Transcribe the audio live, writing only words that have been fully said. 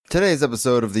Today's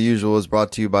episode of The Usual is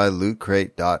brought to you by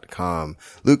LootCrate.com.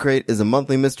 Loot Crate is a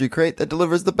monthly mystery crate that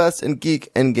delivers the best in geek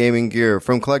and gaming gear,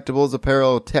 from collectibles,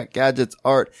 apparel, tech gadgets,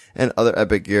 art, and other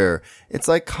epic gear. It's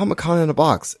like Comic-Con in a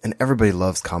box, and everybody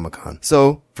loves Comic-Con.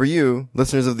 So, for you,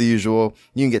 listeners of The Usual,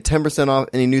 you can get 10% off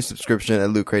any new subscription at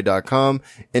LootCrate.com.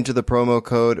 Enter the promo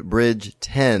code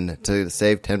BRIDGE10 to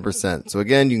save 10%. So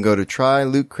again, you can go to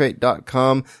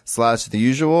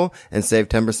trylootcrate.com/theusual and save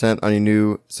 10% on your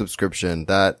new subscription.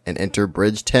 That and enter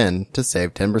BRIDGE10 to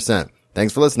save 10%.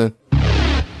 Thanks for listening.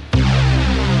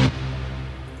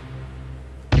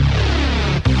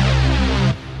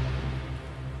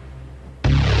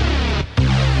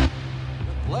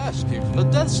 Blast came from the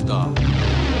Death Star.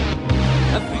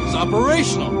 That thing's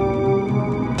operational.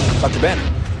 Dr. Banner.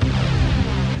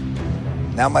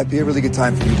 Now might be a really good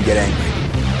time for you to get angry.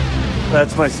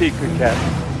 That's my secret,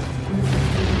 Captain.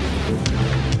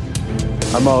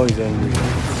 I'm always angry.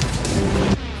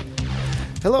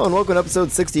 Hello and welcome to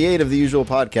episode 68 of The Usual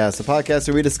Podcast, a podcast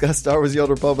where we discuss Star Wars: The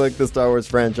Old Republic, the Star Wars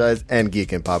franchise, and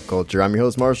geek and pop culture. I'm your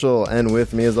host, Marshall, and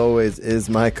with me, as always, is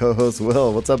my co-host,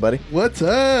 Will. What's up, buddy? What's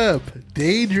up?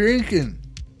 Day drinking.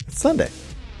 It's Sunday.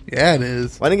 Yeah, it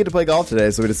is. Well, I didn't get to play golf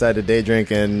today, so we decided to day drink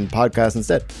and podcast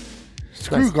instead.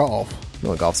 Screw nice. golf.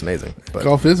 Well, golf's amazing, but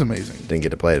Golf is amazing. didn't get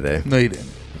to play today. No, you didn't.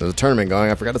 There's a tournament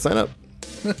going. I forgot to sign up.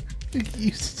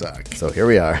 You suck. So here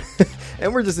we are.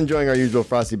 And we're just enjoying our usual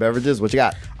frosty beverages. What you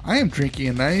got? I am drinking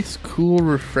a nice, cool,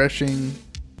 refreshing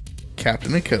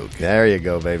Captain and Coke. There you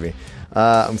go, baby.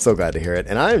 I'm so glad to hear it.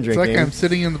 And I am It's drinking... like I'm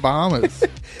sitting in the Bahamas.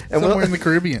 And somewhere in the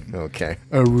Caribbean. Okay.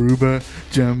 Aruba,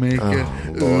 Jamaica.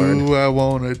 Oh, Lord. Ooh, I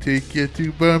want to take you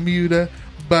to Bermuda,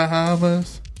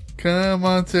 Bahamas. Come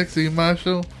on, sexy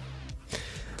Marshall.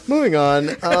 Moving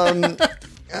on.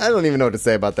 I don't even know what to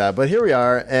say about that, but here we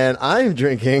are, and I'm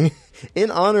drinking in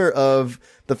honor of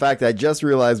the fact that I just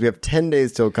realized we have 10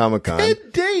 days till Comic-Con. 10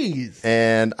 days!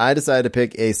 And I decided to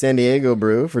pick a San Diego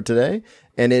brew for today,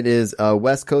 and it is a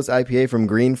West Coast IPA from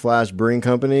Green Flash Brewing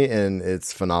Company, and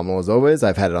it's phenomenal as always.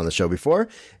 I've had it on the show before,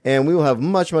 and we will have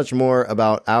much, much more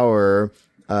about our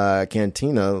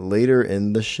cantina later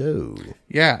in the show.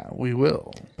 Yeah, we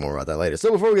will. More about that later.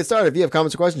 So before we get started, if you have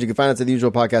comments or questions, you can find us at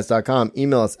theusualpodcast.com.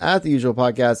 Email us at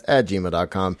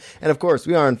theusualpodcast@gmail.com. And of course,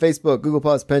 we are on Facebook, Google+,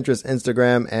 Pinterest,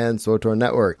 Instagram, and SWTOR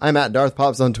Network. I'm at Darth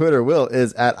Pops on Twitter. Will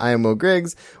is at IMO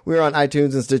Griggs. We are on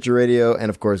iTunes and Stitcher Radio, and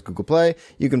of course, Google Play.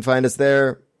 You can find us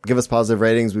there. Give us positive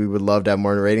ratings. We would love to have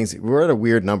more ratings. We're at a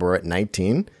weird number. We're at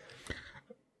 19.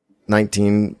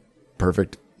 19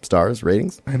 perfect stars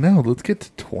ratings. I know. Let's get to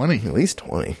 20. At least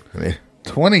 20. I mean,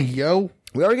 20, yo.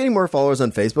 we are getting more followers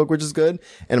on Facebook, which is good.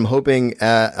 And I'm hoping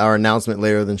our announcement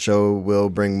later in the show will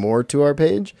bring more to our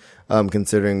page,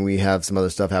 considering we have some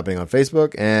other stuff happening on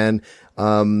Facebook. And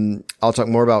I'll talk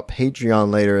more about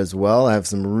Patreon later as well. I have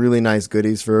some really nice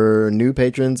goodies for new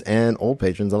patrons and old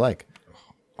patrons alike.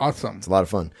 Awesome. It's a lot of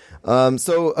fun.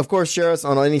 So, of course, share us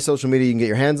on any social media you can get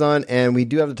your hands on. And we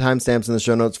do have the timestamps in the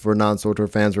show notes for non-SWTOR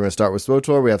fans. We're going to start with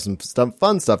SWTOR. We have some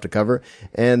fun stuff to cover.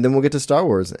 And then we'll get to Star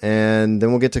Wars. And then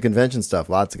we'll get to convention stuff.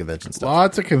 Lots of convention stuff.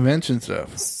 Lots of convention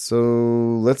stuff.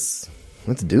 So, let's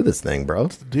do this thing, bro.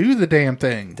 Do the damn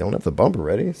thing. Don't have the bumper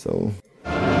ready, so...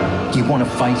 You want to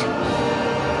fight?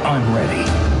 I'm ready.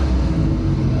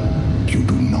 You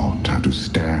do not have to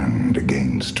stand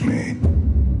against me.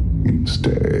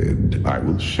 Instead, I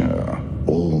will share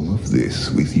all of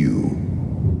this with you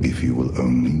if you will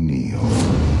only kneel.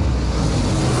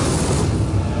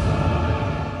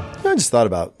 I just thought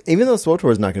about, even though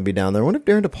SWTOR is not going to be down there, I wonder if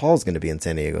Darren DePaul is going to be in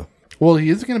San Diego. Well, he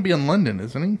is going to be in London,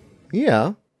 isn't he?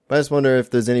 Yeah, but I just wonder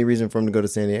if there's any reason for him to go to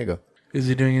San Diego. Is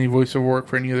he doing any voiceover work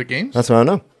for any other games? That's what I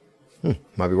know.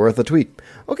 Might be worth a tweet.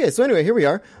 Okay, so anyway, here we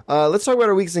are. Let's talk about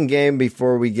our weeks in game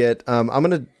before we get... I'm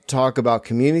going to talk about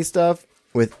community stuff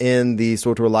within the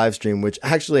SWTOR live stream, which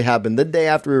actually happened the day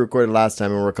after we recorded last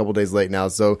time, and we're a couple days late now,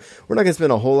 so we're not going to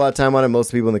spend a whole lot of time on it.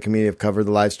 Most people in the community have covered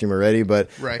the live stream already, but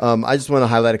right. I just want to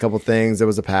highlight a couple things. There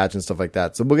was a patch and stuff like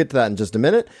that, so we'll get to that in just a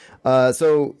minute.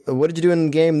 So what did you do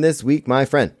in game this week, my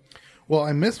friend? Well,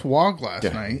 I missed WOG last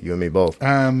night. You and me both.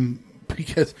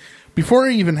 Because before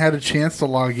I even had a chance to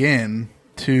log in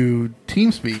to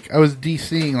TeamSpeak, I was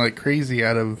DCing like crazy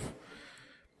out of...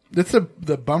 That's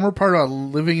the bummer part about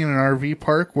living in an RV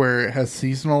park where it has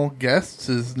seasonal guests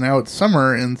is now it's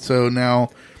summer, and so now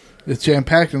it's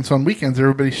jam-packed, and so on weekends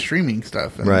everybody's streaming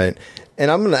stuff. And right. And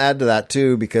I'm going to add to that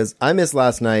too, because I missed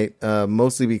last night,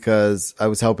 mostly because I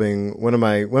was helping one of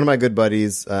my good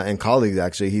buddies, and colleagues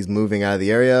actually. He's moving out of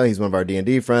the area. He's one of our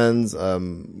D&D friends.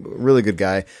 Really good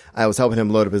guy. I was helping him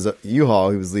load up his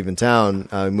U-Haul. He was leaving town,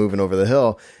 moving over the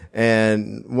hill.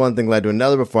 And one thing led to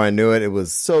another. Before I knew it, it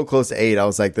was so close to 8. I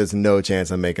was like, there's no chance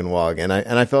I'm making WOG. And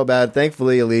I felt bad.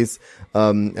 Thankfully, Elise,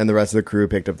 and the rest of the crew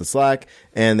picked up the slack,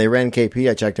 and they ran KP.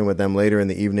 I checked in with them later in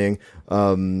the evening.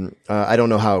 I don't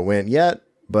know how it went yet,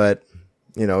 but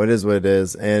you know, it is what it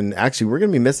is. And actually, we're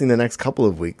going to be missing the next couple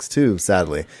of weeks too,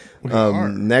 sadly.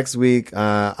 Next week,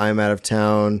 I'm out of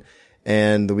town.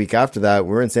 And the week after that,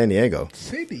 we're in San Diego.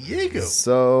 San Diego.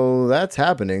 So that's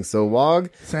happening. So WOG.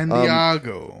 San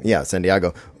Diego. Yeah, San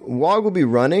Diego. WOG will be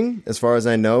running, as far as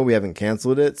I know. We haven't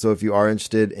canceled it. So if you are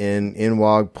interested in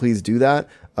WOG, please do that.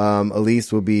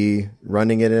 Elise will be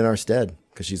running it in our stead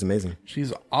because she's amazing.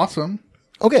 She's awesome.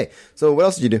 Okay. So what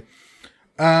else did you do?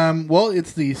 Well,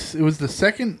 it was the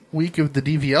second week of the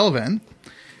DVL event,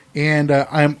 and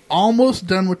I'm almost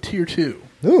done with Tier 2.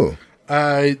 Ooh.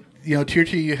 Tier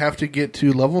 2, you have to get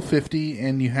to level 50,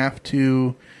 and you have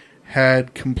to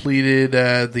had completed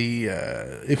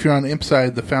if you're on the imp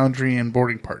side, the Foundry and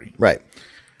Boarding Party. Right.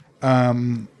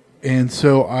 And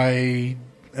so I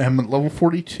am at level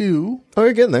 42. Oh,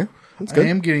 you're getting there. That's good. I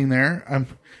am getting there. I'm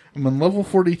on level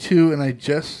 42, and I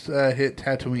just hit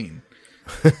Tatooine.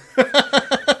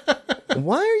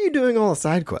 Why are you doing all the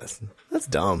side quests? That's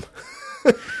dumb.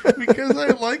 Because I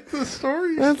like the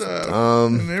story stuff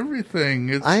and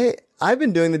everything. I've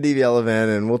been doing the DVL event,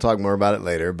 and we'll talk more about it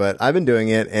later, but I've been doing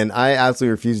it, and I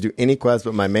absolutely refuse to do any quest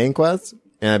but my main quest,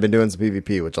 and I've been doing some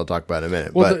PvP, which I'll talk about in a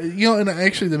minute. Well, and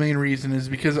actually the main reason is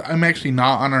because I'm actually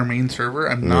not on our main server.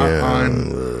 I'm not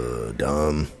on...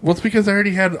 dumb. Well, it's because I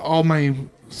already had all my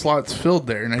slots filled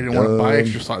there, and I didn't want to buy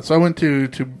extra slots. So I went to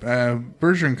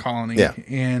Bergeron Colony,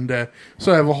 and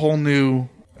so I have a whole new...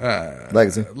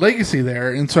 legacy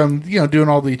there, and so I'm doing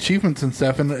all the achievements and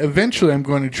stuff, and eventually I'm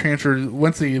going to transfer,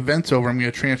 once the event's over, I'm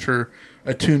going to transfer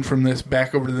a tune from this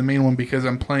back over to the main one, because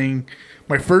I'm playing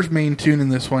my first main tune in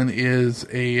this one is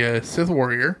a Sith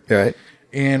warrior, right?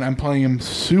 And I'm playing him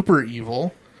super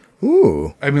evil.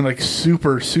 Ooh, I mean, like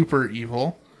super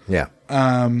evil. Yeah. So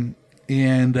I'm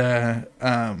gonna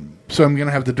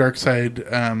have the dark side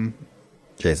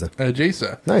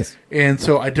Jaisa. Nice. And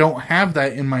so I don't have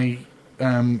that in my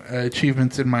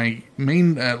achievements in my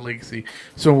main legacy.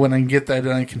 So when I get that,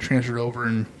 then I can transfer it over.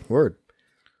 And word.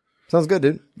 Sounds good,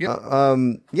 dude. Yep.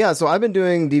 So I've been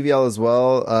doing DVL as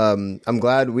well. I'm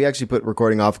glad we actually put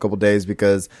recording off a couple days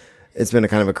because it's been a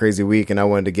kind of a crazy week, and I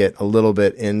wanted to get a little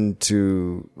bit I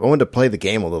wanted to play the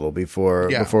game a little before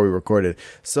we recorded.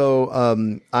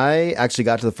 So I actually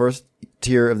got to the first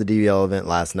tier of the DVL event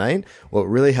last night. What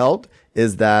really helped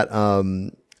is that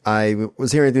I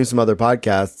was hearing through some other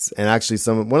podcasts, and actually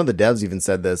one of the devs even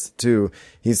said this too.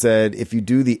 He said, if you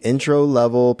do the intro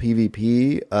level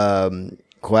PvP,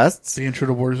 quests, the intro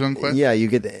to Warzone quest, you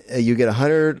get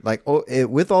 100,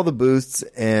 with all the boosts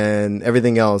and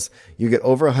everything else, you get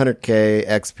over 100k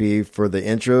XP for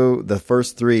the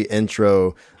first 3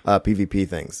 intro, PvP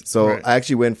things. So right. I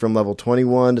actually went from level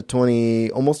 21 to 20,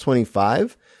 almost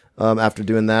 25. After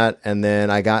doing that, and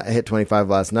then I hit 25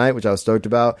 last night, which I was stoked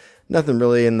about. Nothing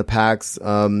really in the packs.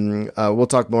 We'll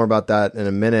talk more about that in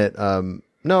a minute.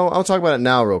 No, I'll talk about it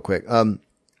now real quick.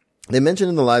 They mentioned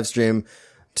in the live stream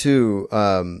too,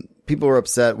 people were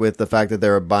upset with the fact that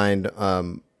they're bound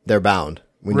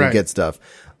when you get stuff.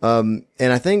 And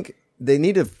I think they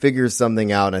need to figure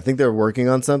something out. And I think they're working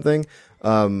on something.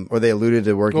 Or they alluded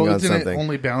to working on something. Isn't it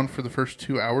only bound for the first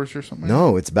 2 hours or something?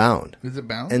 No, it's bound. Is it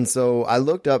bound? And so I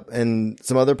looked up, and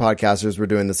some other podcasters were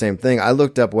doing the same thing. I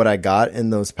looked up what I got in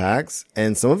those packs,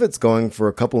 and some of it's going for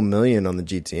a couple million on the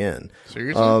GTN.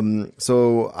 Seriously?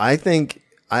 So I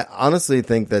honestly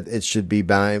think that it should be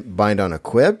bind on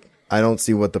equip. I don't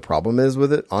see what the problem is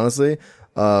with it, honestly.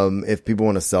 If people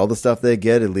want to sell the stuff they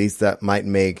get, at least that might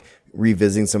make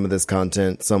revisiting some of this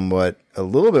content somewhat a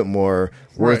little bit more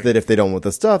worth it. If they don't want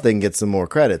the stuff, they can get some more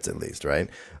credits at least, right?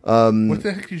 What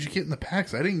the heck did you get in the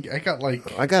packs? I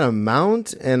got a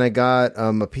mount, and I got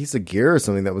a piece of gear or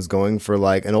something that was going for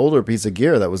an older piece of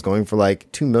gear that was going for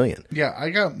 2 million. Yeah, I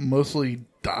got mostly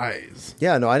dies.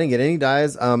 Yeah, no, I didn't get any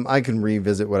dies. I can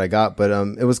revisit what I got, but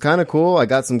it was kind of cool. I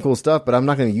got some cool stuff, but I'm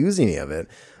not going to use any of it.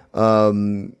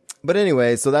 But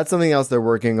anyway, so that's something else they're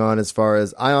working on. As far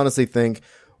as I honestly think,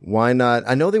 why not?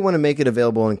 I know they want to make it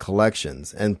available in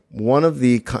collections, and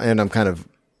and I'm kind of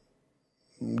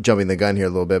jumping the gun here a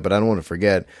little bit, but I don't want to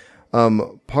forget.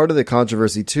 Part of the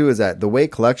controversy too is that the way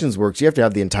collections works, you have to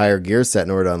have the entire gear set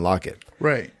in order to unlock it.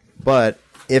 Right. But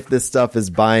if this stuff is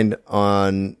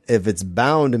if it's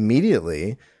bound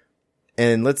immediately,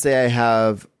 and let's say I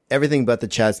have everything but the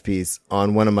chest piece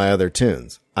on one of my other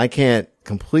tunes, I can't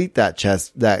complete that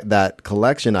that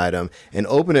collection item and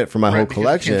open it for my whole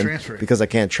collection because I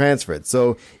can't transfer it.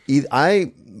 So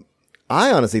I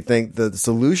honestly think the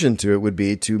solution to it would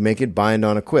be to make it bind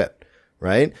on equip,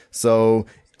 right? So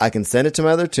I can send it to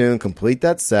my other tune, complete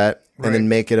that set, and then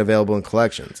make it available in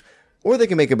collections. Or they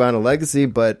can make it bind on legacy,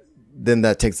 but then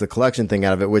that takes the collection thing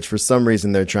out of it, which for some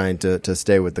reason they're trying to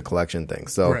stay with the collection thing.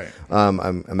 So,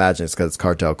 I'm imagining it's because it's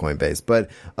cartel coin based, but,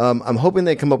 I'm hoping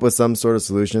they come up with some sort of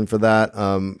solution for that.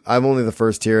 I'm only the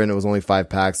first tier and it was only 5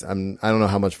 packs. I don't know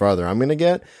how much farther I'm going to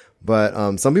get,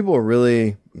 but, some people are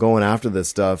really going after this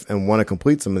stuff and want to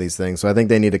complete some of these things. So I think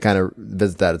they need to kind of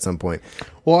visit that at some point.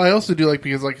 Well, I also do like,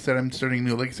 because like I said, I'm starting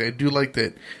new legacy. I do like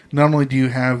that not only do you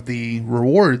have the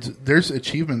rewards, there's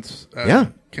achievements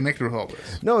connected with all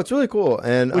this. No, it's really cool.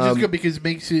 And which is good because it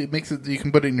makes it you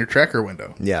can put it in your tracker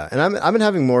window. Yeah. And I've been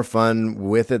having more fun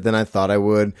with it than I thought I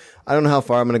would. I don't know how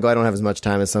far I'm going to go. I don't have as much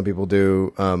time as some people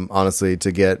do, honestly,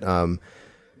 to get,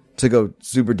 to go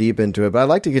super deep into it, but I'd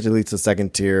like to get to at least the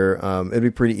second tier. It'd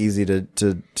be pretty easy to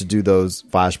do those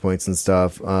flashpoints and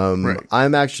stuff.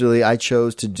 I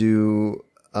chose to do,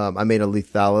 I made a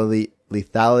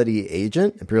lethality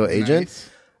agent, Imperial agent.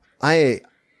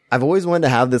 I've always wanted to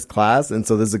have this class, and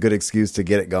so this is a good excuse to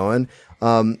get it going.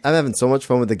 I'm having so much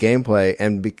fun with the gameplay,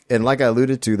 and like I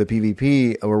alluded to, the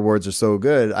PvP rewards are so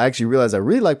good. I actually realized I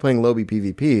really like playing Lobby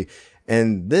PvP,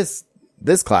 and this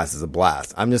class is a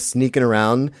blast. I'm just sneaking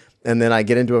around, and then I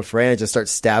get into a fray and I just start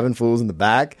stabbing fools in the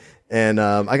back. And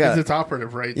it's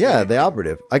operative, right? Yeah, the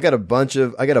operative. I got a bunch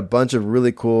of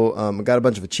really cool. I got a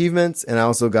bunch of achievements, and I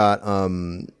also got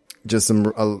just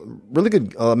a really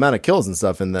good amount of kills and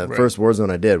stuff in the first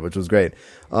Warzone I did, which was great.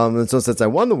 And so since I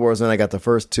won the Warzone, I got the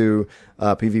first 2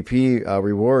 PvP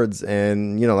rewards,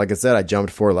 and like I said, I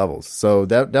jumped 4 levels. So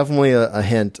definitely a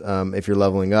hint. If you're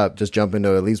leveling up, just jump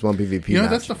into at least one PvP.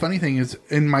 match. That's the funny thing is,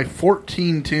 in my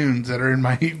 14 tunes that are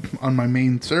on my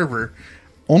main server,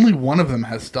 only one of them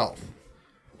has stealth.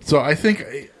 So I think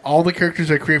all the characters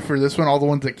I create for this one, all the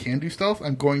ones that can do stealth,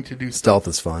 I'm going to do stealth. Stealth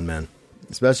is fun, man.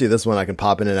 Especially this one, I can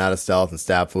pop in and out of stealth and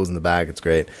stab fools in the back. It's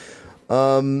great.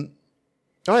 All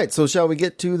right, so shall we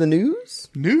get to the news?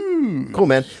 News. Cool,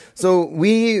 man. So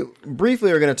we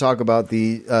briefly are going to talk about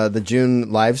the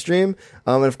June live stream,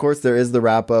 and of course there is the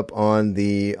wrap up on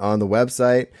the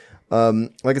website.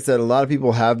 Like I said, a lot of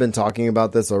people have been talking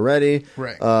about this already.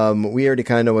 Right. We already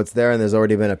kind of know what's there, and there's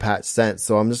already been a patch sent.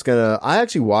 So I'm just I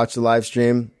actually watched the live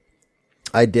stream.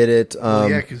 I did it.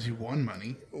 Because you won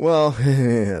money. Well,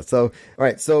 so, all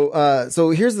right.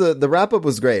 So here's the wrap up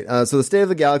was great. So the State of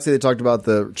the Galaxy, they talked about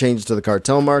the changes to the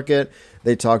cartel market.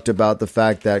 They talked about the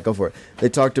fact that, go for it. They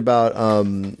talked about,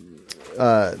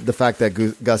 the fact that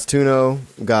Gus Tuno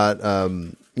got,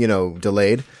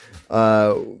 delayed.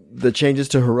 The changes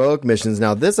to heroic missions.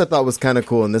 Now this I thought was kind of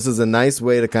cool, and this is a nice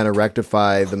way to kind of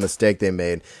rectify the mistake they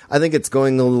made. I think it's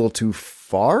going a little too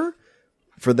far.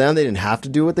 For them, they didn't have to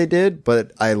do what they did,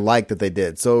 but I like that they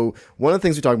did. So one of the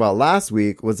things we talked about last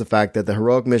week was the fact that the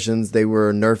heroic missions, they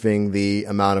were nerfing the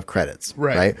amount of credits,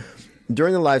 right?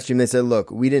 During the live stream, they said, look,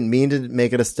 we didn't mean to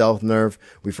make it a stealth nerf.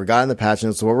 We forgot in the patch.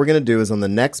 And so what we're going to do is on the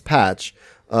next patch,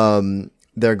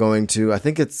 they're going to, I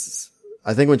think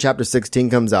when chapter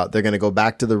 16 comes out, they're going to go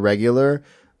back to the regular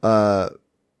amount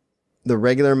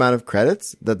of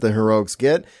credits that the heroics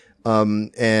get.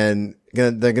 And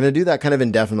they're going to do that kind of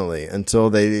indefinitely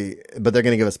but they're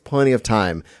going to give us plenty of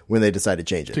time when they decide to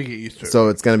change it. To get used to it. So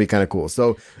it's going to be kind of cool.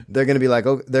 So they're going to be like,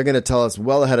 they're going to tell us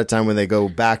well ahead of time when they go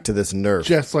back to this nerf.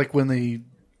 Just like when they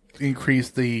increase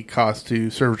the cost to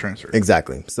server transfer.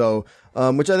 Exactly. So,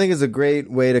 which I think is a great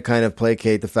way to kind of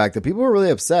placate the fact that people are really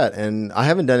upset, and I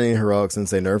haven't done any heroics since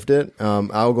they nerfed it.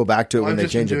 I'll go back to it when they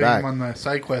change it back. On the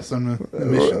side quests on the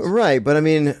missions. Right, but I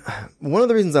mean, one of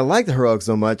the reasons I like the heroics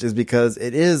so much is because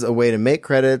it is a way to make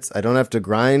credits. I don't have to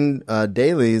grind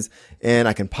dailies, and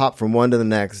I can pop from one to the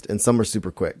next, and some are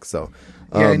super quick. So,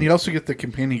 and you also get the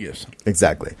companion gifts.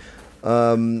 Exactly.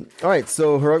 All right,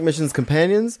 so heroic missions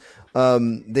companions.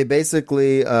 They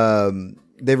basically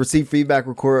they've received feedback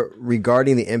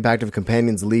regarding the impact of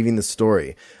companions leaving the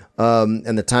story,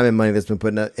 and the time and money that's been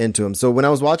put into them. So when I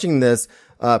was watching this,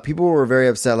 people were very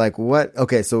upset. Like, what?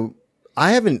 Okay, so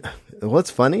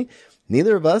what's funny?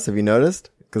 Neither of us, have you noticed?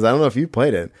 Because I don't know if you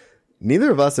played it.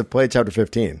 Neither of us have played chapter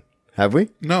 15. Have we?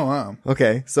 No.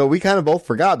 Okay, so we kind of both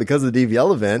forgot because of the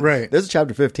DVL event. Right. There's a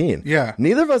chapter 15. Yeah.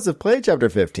 Neither of us have played chapter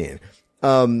 15.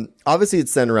 Obviously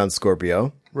it's centered around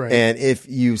Scorpio. Right. And if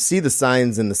you see the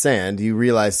signs in the sand, you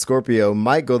realize Scorpio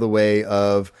might go the way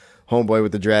of homeboy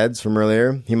with the dreads from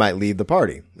earlier, he might leave the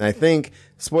party. And I think,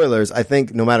 spoilers, I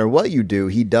think no matter what you do,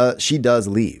 she does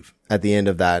leave at the end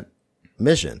of that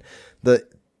mission. The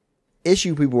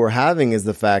issue people were having is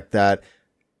the fact that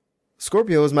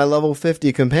Scorpio is my level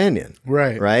 50 companion.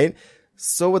 Right?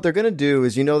 So what they're going to do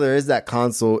is, there is that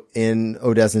console in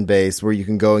Odessen base where you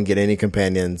can go and get any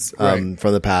companions, from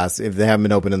the past if they haven't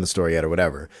been opened in the story yet or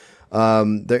whatever.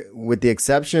 With the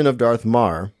exception of Darth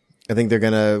Mar, I think they're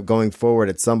going to, going forward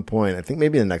at some point, I think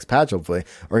maybe in the next patch, hopefully,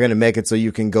 we're going to make it so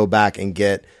you can go back and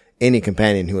get any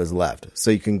companion who is left.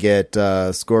 So you can get,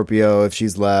 Scorpio if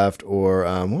she's left, or,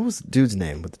 what was the dude's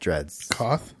name with the dreads?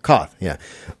 Koth, yeah.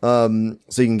 So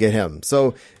you can get him.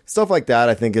 So stuff like that,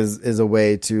 I think is a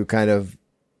way to kind of,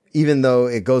 even though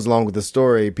it goes along with the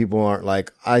story, people aren't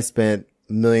like, I spent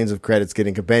millions of credits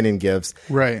getting companion gifts.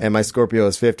 Right. And my Scorpio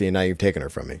is 50 and now you've taken her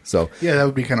from me. So yeah, that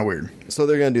would be kind of weird. So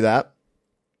they're going to do that.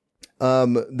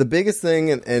 The biggest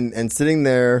thing and sitting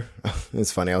there,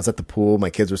 it's funny. I was at the pool. My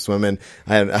kids were swimming.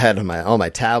 I had on my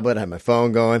tablet. I had my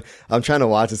phone going. I'm trying to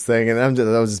watch this thing and I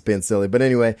was just being silly. But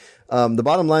anyway, the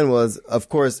bottom line was, of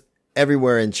course,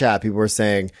 everywhere in chat, people were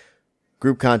saying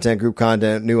group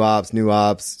content, new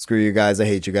ops, screw you guys. I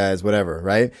hate you guys, whatever.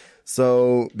 Right.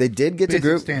 So they did get Basic to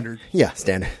group standard. Yeah.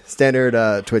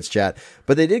 Standard Twitch chat,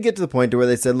 but they did get to the point to where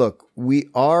they said, look, we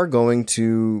are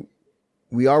working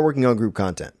on group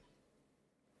content.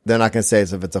 They're not going to say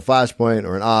if it's a flashpoint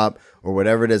or an op or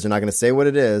whatever it is. They're not going to say what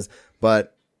it is,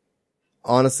 but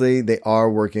honestly, they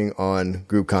are working on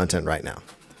group content right now.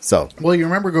 So, well, you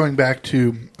remember going back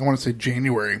to, I want to say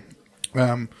January,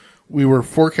 we were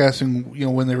forecasting,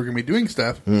 when they were going to be doing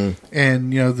stuff,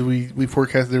 and we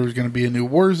forecasted there was going to be a new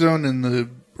Warzone in the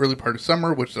early part of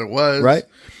summer, which there was, right?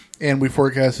 And we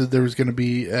forecasted there was going to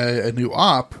be a new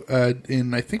op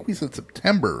in, I think we said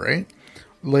September, right?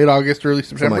 Late August, early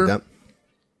September. Something like that.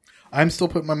 I'm still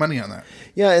putting my money on that.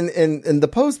 Yeah, and the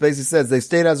post basically says they've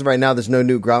stated as of right now there's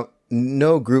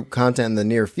no group content in the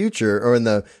near future or in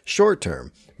the short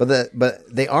term, but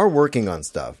they are working on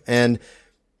stuff. And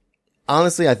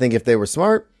honestly, I think if they were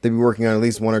smart, they'd be working on at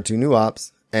least one or two new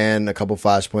ops and a couple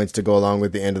flashpoints to go along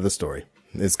with the end of the story.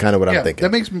 Is kind of what I'm thinking.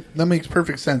 That makes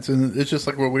perfect sense, and it's just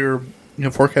like what we were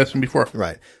forecasting before.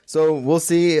 Right. So we'll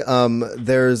see.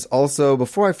 There's also,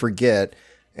 before I forget,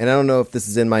 and I don't know if this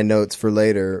is in my notes for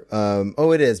later.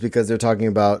 It is, because they're talking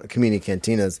about community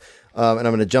cantinas. And I'm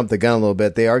going to jump the gun a little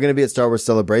bit. They are going to be at Star Wars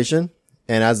Celebration.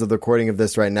 And as of the recording of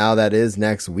this right now, that is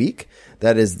next week.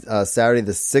 That is Saturday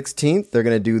the 16th. They're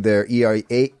going to do their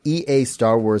EA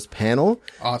Star Wars panel.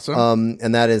 Awesome.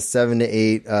 And that is 7 to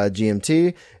 8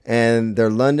 GMT. And their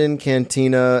London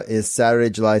Cantina is Saturday,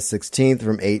 July 16th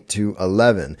from 8 to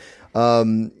 11.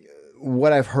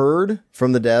 What I've heard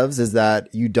from the devs is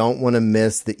that you don't want to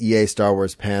miss the EA Star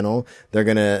Wars panel. They're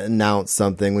going to announce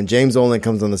something. When James Olin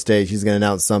comes on the stage, he's going to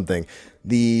announce something.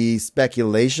 The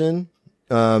speculation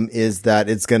is that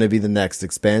it's going to be the next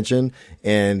expansion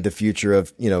and the future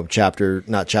of, chapter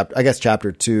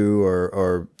 2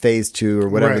 or phase 2 or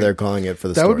whatever they're calling it for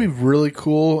the story. That would be really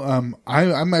cool.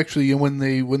 I'm actually, when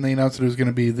they announced it was going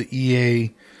to be the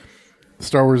EA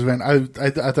Star Wars event, I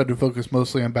thought it would focus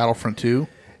mostly on Battlefront 2.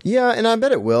 Yeah, and I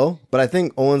bet it will, but I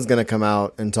think Olin's going to come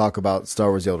out and talk about Star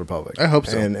Wars The Old Republic. I hope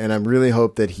so. And I really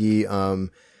hope that he, I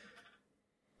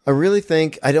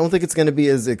don't think it's going to be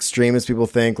as extreme as people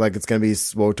think, like it's going to be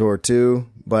SWTOR 2,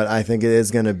 but I think it is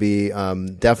going to be,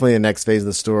 definitely the next phase of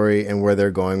the story and where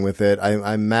they're going with it.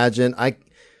 I imagine, I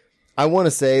want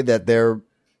to say that they're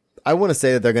going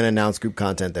to announce group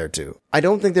content there too. I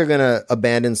don't think they're going to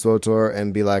abandon SWTOR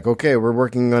and be like, okay, we're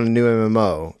working on a new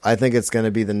MMO. I think it's going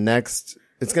to be the next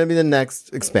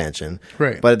expansion.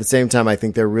 Right. But at the same time, I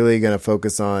think they're really going to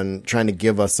focus on trying to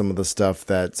give us some of the stuff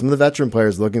that some of the veteran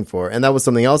players are looking for. And that was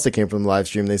something else that came from the live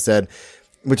stream. They said,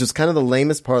 which was kind of the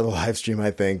lamest part of the live stream,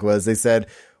 I think, was they said,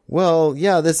 well,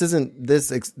 yeah, this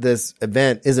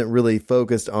event isn't really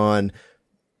focused on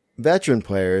veteran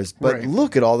players, but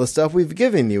look at all the stuff we've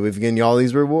given you. We've given you all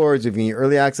these rewards. We've given you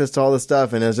early access to all this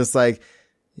stuff. And it was just like,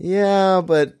 yeah,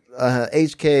 but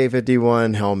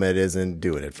HK51 helmet isn't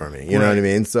doing it for me. You know what I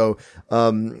mean? So,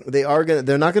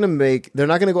 they're not going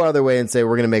to go out of their way and say,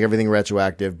 we're going to make everything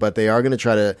retroactive, but they are going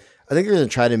to they're going to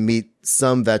try to meet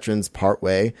some veterans part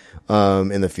way,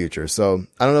 in the future. So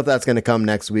I don't know if that's going to come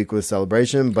next week with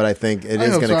Celebration, but I think it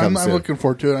is going to come soon. I'm looking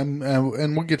forward to it.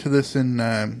 And we'll get to this in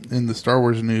the Star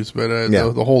Wars news, but,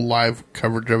 the whole live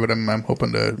coverage of it, I'm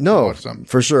hoping to watch some.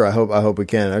 For sure. I hope we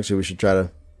can. Actually, we should try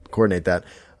to coordinate that.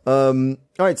 All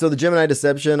right. So the Gemini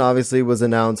Deception obviously was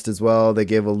announced as well. They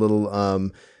gave a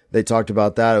little, they talked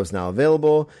about that. It was now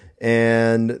available.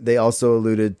 And they also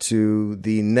alluded to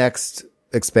the next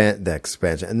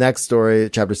expansion. Next story,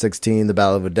 chapter 16, the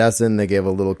Battle of Odessen. They gave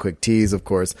a little quick tease, of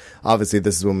course. Obviously,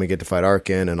 this is when we get to fight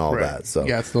Arkin and all that. So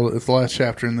yeah, it's the last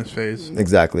chapter in this phase.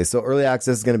 Exactly. So early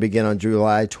access is going to begin on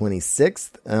July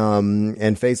 26th,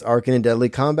 and face Arkin in deadly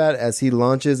combat as he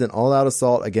launches an all-out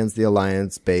assault against the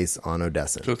Alliance base on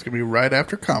Odessen. So it's going to be right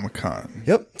after Comic-Con.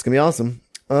 Yep, it's going to be awesome.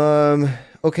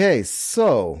 Okay,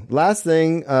 so last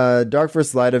thing, Dark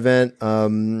First Light event,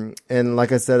 and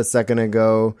like I said a second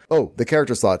ago, the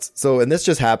character slots. So, and this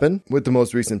just happened with the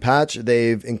most recent patch.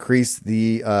 They've increased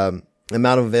the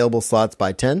amount of available slots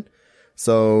by 10.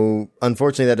 So,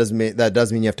 unfortunately, that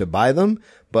does mean you have to buy them.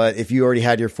 But if you already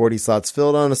had your 40 slots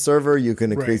filled on a server, you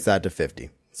can increase that to 50.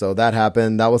 So that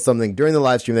happened. That was something during the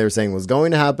live stream they were saying was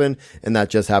going to happen, and that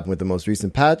just happened with the most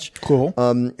recent patch. Cool.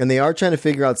 And they are trying to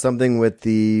figure out something with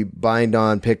the bind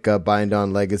on pickup, bind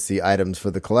on legacy items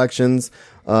for the collections.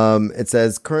 It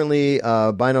says currently,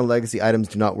 bind on legacy items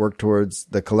do not work towards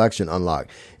the collection unlock.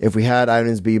 If we had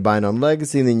items be bind on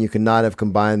legacy, then you could not have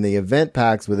combined the event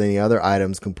packs with any other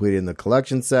items completed in the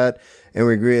collection set. And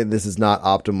we agree that this is not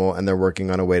optimal, and they're working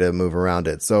on a way to move around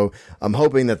it. So I'm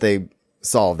hoping that they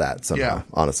solve that somehow,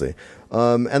 honestly.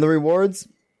 And the rewards,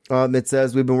 it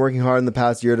says we've been working hard in the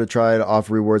past year to try to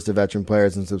offer rewards to veteran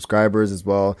players and subscribers as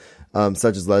well,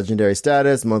 such as legendary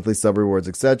status, monthly sub rewards,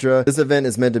 etc. This event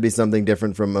is meant to be something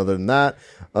different from other than that.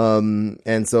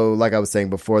 And so, like I was saying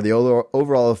before, the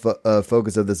overall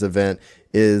focus of this event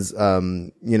is,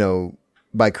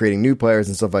 by creating new players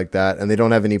and stuff like that. And they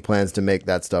don't have any plans to make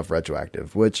that stuff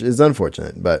retroactive, which is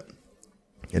unfortunate, but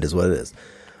it is what it is.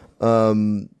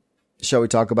 Shall we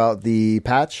talk about the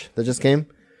patch that just came?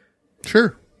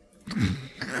 Sure.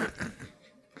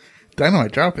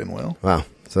 Dynamite drop in, Will. Wow.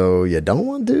 So you don't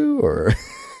want to, or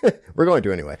we're going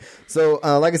to anyway. So,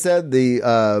 like I said,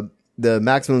 the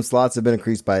maximum slots have been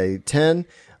increased by 10.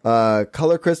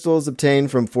 Color crystals obtained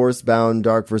from Force Bound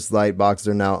Dark vs. Light boxes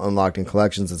are now unlocked in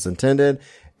collections as intended.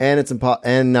 And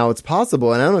and now it's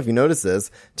possible, and I don't know if you noticed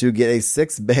this, to get a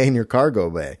 6 bay in your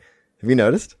cargo bay. Have you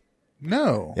noticed?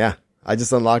 No. Yeah. I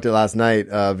just unlocked it last night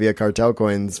via cartel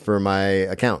coins for my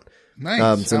account.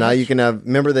 Nice. So now you can have,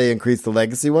 remember they increased the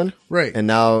legacy one? Right. And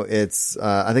now it's,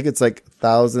 I think it's like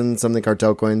 1,000 something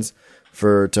cartel coins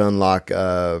to unlock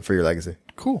for your legacy.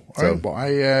 Cool. All So, right.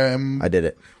 Well, I did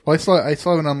it. Well, I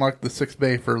still haven't unlocked the 6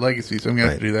 bay for Legacy, so I'm going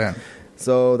to have to do that.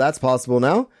 So that's possible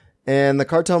now. And the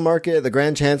cartel market, the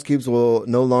Grand Chance Cubes will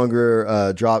no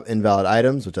longer drop invalid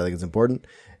items, which I think is important.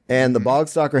 And the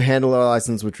Bogstalker Handler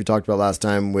license, which we talked about last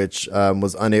time, which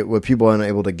was what people were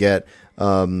unable to get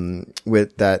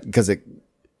with that because it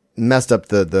messed up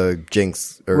the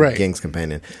Jinx or Ginx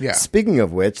companion. Yeah. Speaking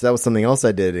of which, that was something else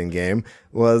I did in game.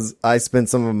 Was I spent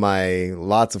some of my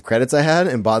lots of credits I had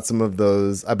and bought some of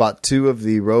those. I bought 2 of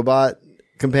the robot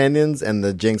companions and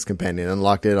the Jinx companion,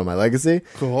 unlocked it on my legacy.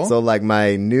 Cool. So like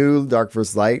my new Dark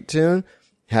vs. Light tune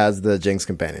has the Jinx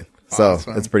companion. So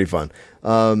awesome. It's pretty fun.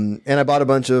 And I bought a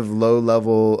bunch of low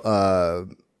level,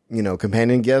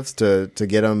 companion gifts to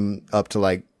get them up to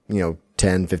like,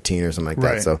 10, 15 or something like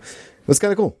that. Right. So it was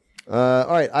kind of cool. All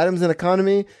right. Items and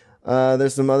economy.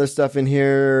 There's some other stuff in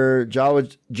here.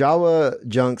 Jawa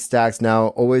junk stacks now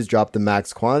always drop the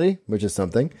max quantity, which is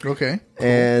something. Okay. Cool.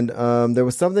 And there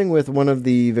was something with one of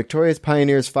the Victorious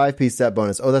Pioneers 5-piece set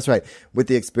bonus. Oh, that's right. With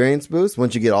the experience boost,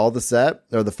 once you get all the set,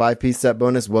 or the 5-piece set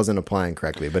bonus wasn't applying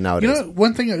correctly, but now it is.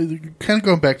 One thing, kind of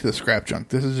going back to the scrap junk,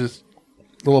 this is just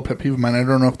a little pet peeve of mine. I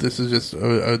don't know if this is just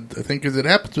a thing, because it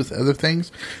happens with other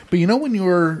things. But when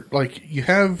you're like, you're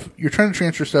trying to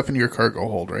transfer stuff into your cargo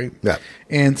hold, right? Yeah.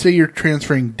 And say you're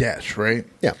transferring Dash, right?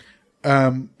 Yeah.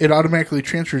 It automatically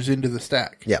transfers into the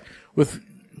stack. Yeah. With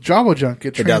Jawa junk,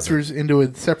 it transfers doesn't. into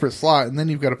a separate slot, and then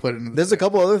you've got to put it in. There's a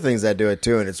couple other things that do it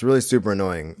too, and it's really super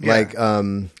annoying. Yeah. Like,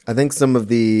 I think some of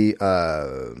the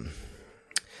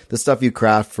stuff you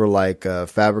craft for like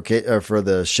fabricate or for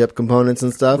the ship components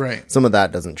and stuff, right? Some of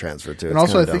that doesn't transfer to it. And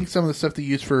also, I think some of the stuff they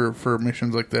use for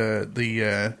missions, like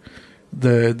the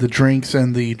drinks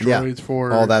and the droids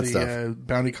for all that the stuff.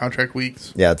 Bounty contract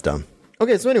weeks. Yeah, it's dumb.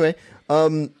 Okay, so anyway,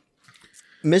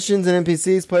 missions and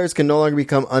NPCs, players can no longer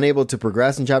become unable to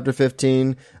progress in Chapter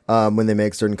 15 when they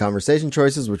make certain conversation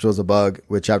choices, which was a bug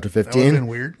with Chapter 15. That would have been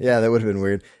weird. Yeah, that would have been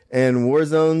weird. And war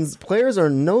zones, players are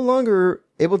no longer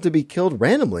able to be killed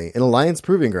randomly in Alliance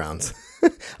Proving Grounds.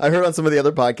 I heard on some of the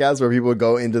other podcasts where people would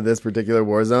go into this particular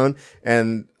war zone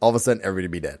and all of a sudden everybody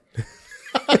would be dead.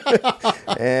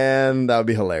 And that would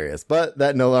be hilarious. But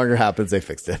that no longer happens. They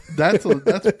fixed it. That's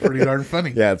pretty darn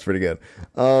funny. Yeah, it's pretty good.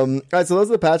 All right, so those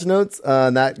are the patch notes.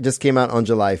 That just came out on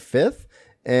July 5th.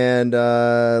 And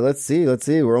let's see.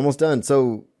 We're almost done.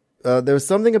 So there was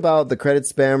something about the credit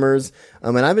spammers,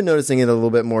 and I've been noticing it a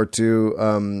little bit more too.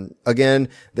 Again,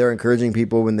 they're encouraging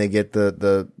people when they get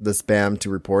the spam to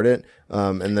report it,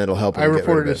 and that'll help. I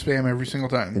report it as spam every single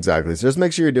time. Exactly. So just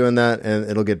make sure you're doing that, and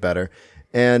it'll get better.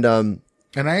 And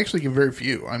I actually get very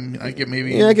few. I get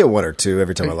maybe... Yeah, I get 1 or 2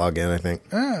 every time I log in, I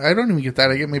think. I don't even get that.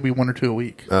 I get maybe 1 or 2 a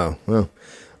week. Oh, well.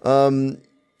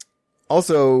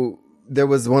 Also, there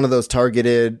was one of those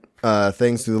targeted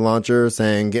things through the launcher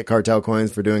saying get cartel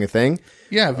coins for doing a thing.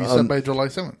 Yeah, if you sub by July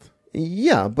 7th.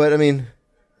 Yeah, but I mean,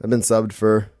 I've been subbed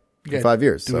for 5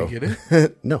 years. Do so. we get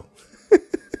it? No.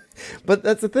 But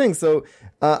that's the thing. So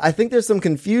I think there's some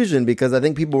confusion because I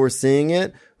think people were seeing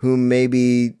it who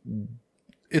maybe...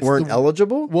 weren't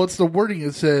eligible? Well, it's the wording.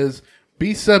 It says,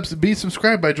 be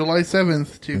subscribed by July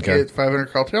 7th to get 500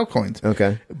 cartel coins.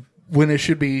 Okay. When it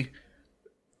should be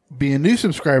a new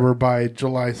subscriber by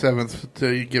July 7th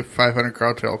to get 500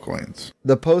 cartel coins.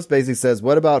 The post basically says,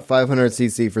 what about 500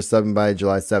 CC for subbing by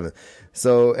July 7th?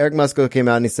 So Eric Musco came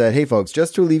out and he said, hey folks,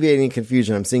 just to alleviate any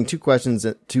confusion, I'm seeing 2 questions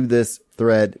to this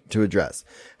thread to address.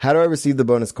 How do I receive the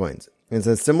bonus coins? It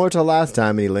says, similar to last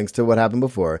time, and he links to what happened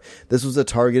before, this was a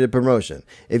targeted promotion.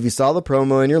 If you saw the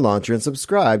promo in your launcher and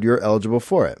subscribed, you're eligible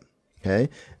for it. Okay?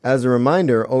 As a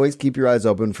reminder, always keep your eyes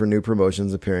open for new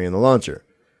promotions appearing in the launcher.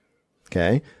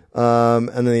 Okay? And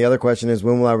then the other question is,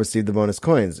 when will I receive the bonus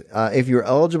coins? If you're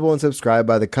eligible and subscribed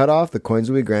by the cutoff, the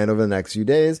coins will be granted over the next few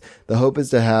days. The hope is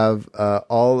to have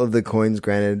all of the coins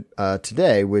granted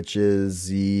today, which is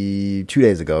 2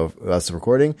 days ago of us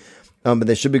recording. But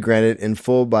they should be granted in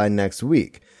full by next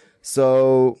week.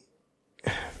 So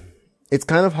it's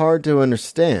kind of hard to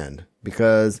understand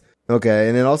because, okay.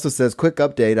 And it also says quick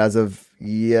update as of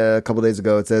a couple days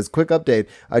ago. It says quick update.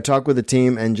 I talked with the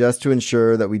team and just to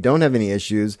ensure that we don't have any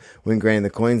issues when granting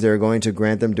the coins, they're going to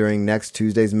grant them during next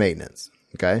Tuesday's maintenance.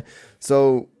 Okay.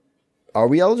 So are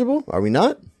we eligible? Are we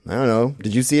not? I don't know.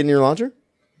 Did you see it in your launcher?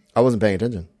 I wasn't paying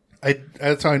attention.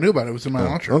 That's how I knew about it. It was in my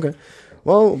launcher. Okay.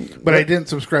 Well, but I didn't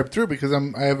subscribe through because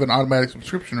I have an automatic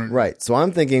subscription. Right. So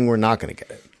I'm thinking we're not going to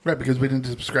get it. Right, because we didn't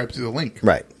subscribe through the link.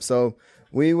 Right. So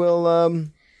we will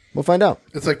we'll find out.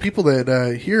 It's like people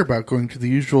that hear about going to the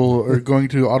usual or going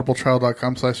to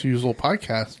audibletrial.com/usual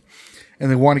podcast and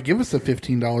they want to give us the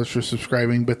 $15 for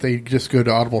subscribing, but they just go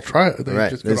to Audible Trial. They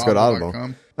just go to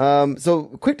Audible. So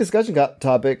quick discussion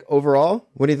topic overall.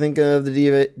 What do you think of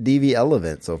the DVL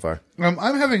event so far? I'm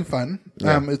having fun.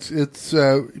 Yeah.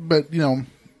 But you know,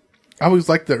 I always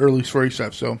like the early story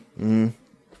stuff. So I'm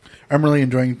really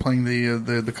enjoying playing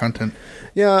the content.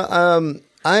 Yeah.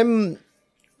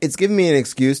 It's given me an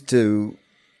excuse to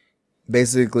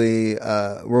basically,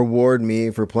 reward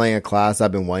me for playing a class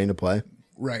I've been wanting to play.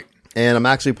 Right. And I'm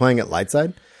actually playing it light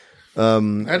side.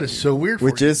 That is so weird for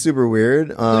which you. is super weird.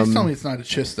 Please tell me it's not a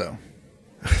chiss, though.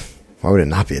 Why would it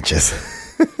not be a chiss?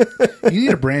 You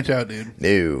need to branch out, dude.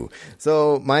 No.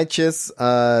 So my chiss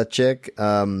chick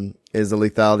is a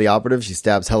lethality operative. She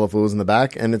stabs hella fools in the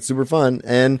back, and it's super fun.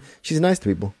 And she's nice to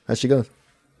people as she goes.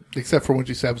 Except for when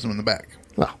she stabs them in the back.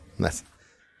 Well,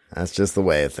 that's just the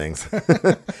way of things.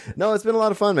 No, it's been a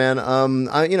lot of fun, man.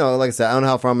 Like I said, I don't know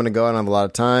how far I'm going to go. I don't have a lot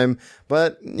of time.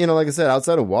 But, like I said,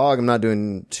 outside of WoG, I'm not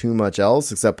doing too much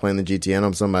else except playing the GTN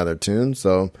on some of my other tunes.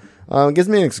 So it gives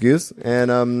me an excuse. And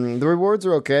the rewards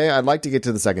are okay. I'd like to get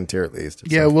to the second tier at least.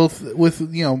 Yeah,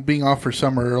 with being off for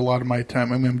summer, a lot of my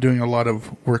time, I'm doing a lot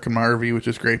of work in my RV, which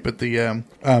is great. But when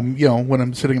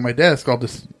I'm sitting at my desk, I'll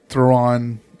just throw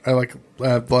on, the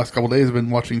last couple of days I've been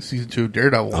watching season 2 of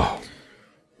Daredevil. Oh.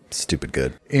 Stupid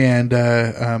good. And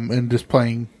just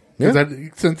playing. Because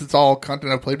since it's all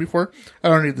content I've played before, I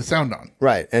don't need the sound on.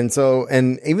 Right. And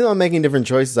even though I'm making different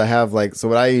choices, I have so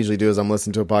what I usually do is I'm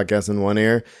listening to a podcast in one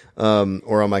ear,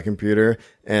 or on my computer,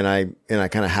 and I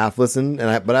kind of half listen,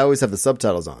 but I always have the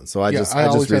subtitles on. So I just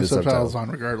always read have the subtitles on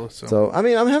regardless. So I'm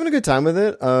having a good time with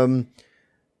it.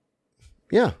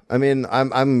 Yeah,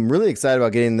 I'm really excited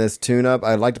about getting this tune up.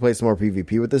 I'd like to play some more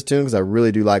PvP with this tune because I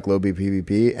really do like low B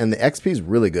PvP, and the XP is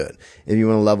really good if you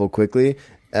want to level quickly.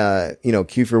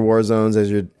 Queue for war zones as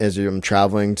you're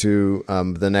traveling to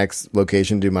the next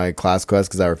location, do my class quest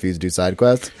because I refuse to do side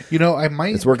quests.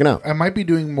 It's working out. I might be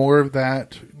doing more of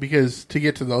that because to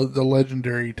get to the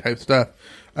legendary type stuff,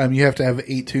 you have to have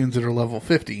 8 tunes that are level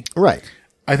 50. Right.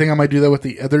 I think I might do that with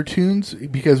the other tunes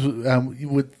because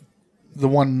with the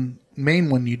main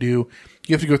one you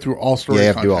have to go through all story. Yeah, you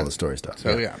have content. to do all the story stuff.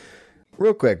 So yeah.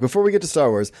 Real quick, before we get to Star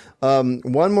Wars,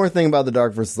 one more thing about the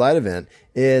Dark vs. Light event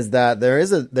is that there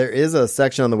is a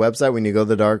section on the website when you go to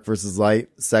the Dark vs. Light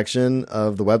section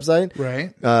of the website.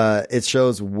 Right. It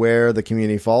shows where the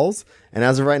community falls, and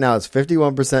as of right now, it's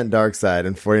 51% dark side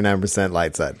and 49%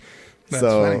 light side. That's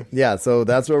so funny. yeah, so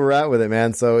that's where we're at with it,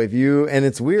 man. So if you, and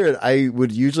it's weird, I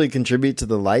would usually contribute to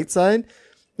the light side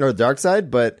or dark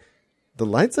side, but the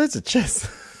light side's a chess.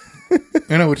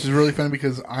 I know, which is really funny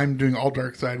because I'm doing all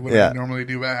dark side when Yeah. I normally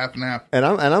do about half and half. And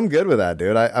I'm good with that,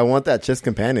 dude. I want that Chiss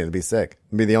companion to be sick.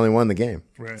 Be the only one in the game.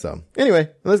 Right. So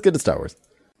anyway, let's get to Star Wars.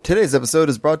 Today's episode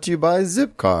is brought to you by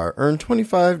Zipcar. Earn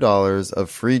 $25 of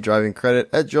free driving credit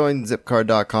at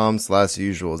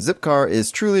joinzipcar.com/usual. Zipcar is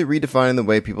truly redefining the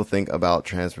way people think about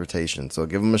transportation. So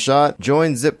give them a shot.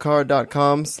 Join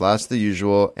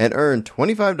zipcar.com/theusual and earn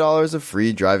 $25 of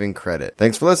free driving credit.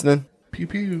 Thanks for listening. Pew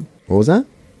pew. What was that?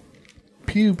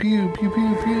 Pew pew pew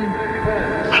pew pew.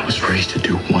 I was raised to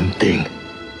do one thing.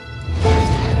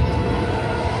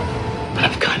 But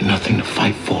I've got nothing to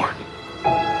fight for.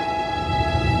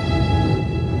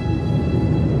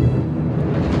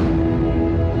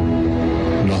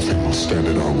 Nothing will stand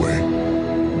in our way.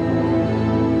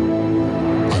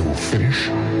 I will finish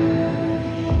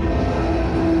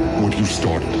what you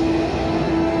started.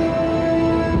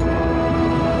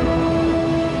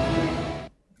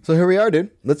 So here we are,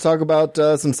 dude. Let's talk about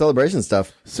some celebration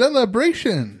stuff.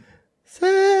 Celebration.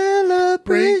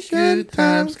 Celebration Good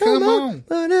times, come on.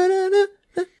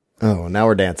 Oh, now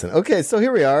we're dancing. Okay, so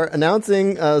here we are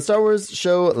announcing Star Wars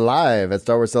show live at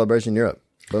Star Wars Celebration Europe.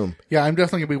 Boom. Yeah, I'm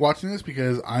definitely going to be watching this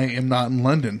because I am not in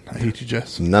London. I hate you,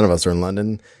 Jess. None of us are in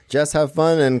London. Jess, have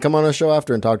fun and come on a show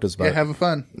after and talk to us about Yeah, it. have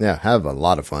fun. Yeah, have a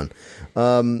lot of fun.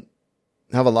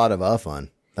 Have a lot of fun.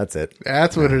 That's it.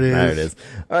 That's what it is. There it is.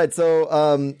 All right, so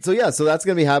so that's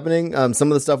going to be happening.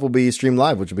 Some of the stuff will be streamed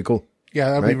live, which will be cool. Yeah,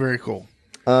 that'd be Right. very cool.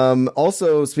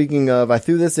 Also, speaking of, I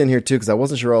threw this in here too because I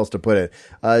wasn't sure where else to put it.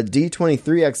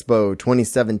 D23 Expo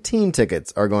 2017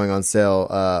 tickets are going on sale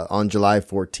on July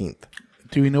 14th.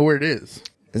 Do we know where it is?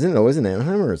 Isn't it always in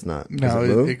Anaheim or it's not? Does No,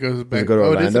 move? it goes Does back. it go to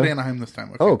Oh, it is Orlando? in Anaheim this time.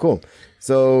 Okay. Oh, cool.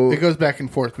 So It goes back and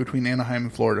forth between Anaheim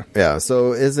and Florida. yeah,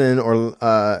 so it's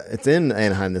in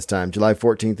Anaheim this time, July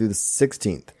 14th through the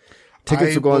 16th.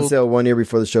 Tickets I will go on will- sale 1 year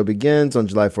before the show begins on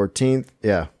July 14th.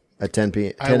 Yeah, at 10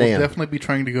 I will a.m. definitely be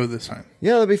trying to go this time.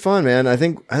 Yeah, that'd be fun, man. I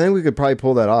think we could probably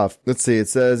pull that off. Let's see. It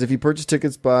says if you purchase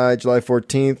tickets by July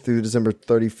 14th through December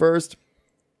 31st,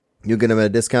 you'll get them at a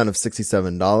discount of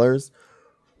 $67.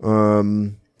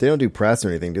 They don't do press or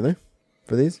anything, do they?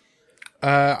 For these?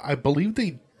 I believe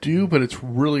they do, but it's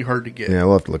really hard to get. Yeah,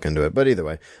 we'll have to look into it. But either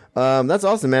way, that's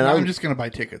awesome, man. I'm just going to buy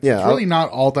tickets. Yeah, it's really not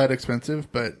all that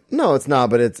expensive, but No, it's not,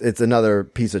 but it's another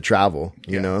piece of travel,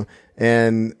 you know?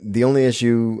 And the only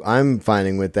issue I'm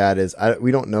finding with that is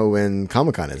we don't know when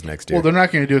Comic-Con is next year. well, they're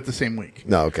not going to do it the same week.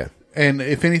 No, okay. And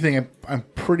if anything, I'm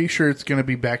pretty sure it's going to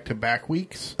be back-to-back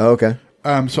weeks. Oh, okay.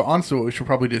 So honestly, what we should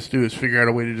probably just do is figure out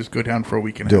a way to just go down for a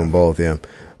week and a Do half. them both, yeah.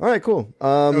 All right, cool.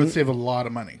 That would save a lot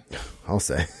of money. I'll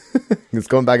say. It's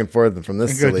going back and forth from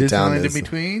this And go silly town. Disneyland in is-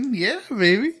 between. Yeah,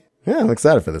 maybe. Yeah, I'm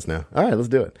excited for this now. All right, let's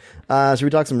do it. Should we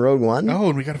talk some Rogue One? Oh,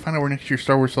 and we got to find out where next year's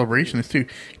Star Wars Celebration is too.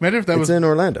 Imagine if that It's was. in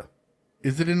Orlando.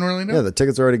 Is it in Orlando? Yeah, the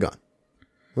tickets are already gone.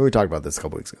 We talked about this a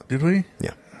couple weeks ago. Did we?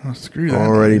 Yeah. Oh, screw that.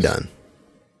 Already noise.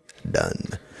 done.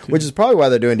 Which is probably why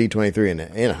they're doing D23 in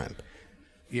Anaheim.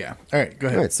 Yeah. All right, go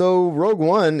ahead. All right, so Rogue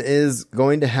One is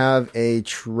going to have a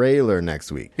trailer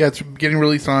next week, Yeah, it's getting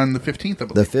released on the 15th, I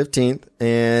the believe, 15th,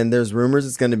 and there's rumors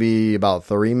it's going to be about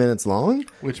 3 minutes long,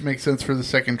 which makes sense for the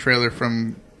second trailer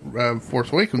from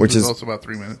Force Awakens, Which which is is- also about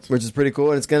 3 minutes. which is pretty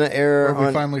cool, and it's going to air We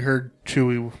on finally heard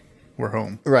Chewie, we're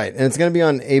home. right, and it's going to be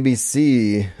on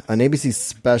ABC, an ABC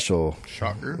special.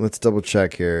 Shocker. Let's double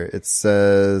check here. It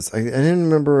says I didn't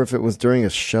remember if it was during a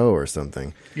show or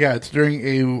something. Yeah, it's during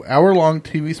a hour-long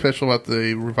TV special about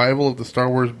the revival of the Star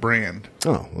Wars brand.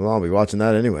 Oh, well, I'll be watching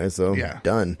that anyway, so Yeah.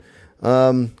 done.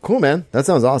 Cool, man. That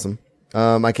sounds awesome.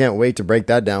 I can't wait to break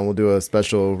that down. We'll do a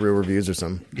special real reviews or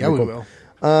something. Yeah, Very we cool. will.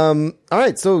 All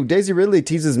right, so Daisy Ridley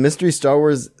teases Mystery Star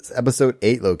Wars Episode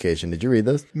 8 location. Did you read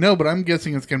this? No, but I'm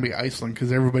guessing it's going to be Iceland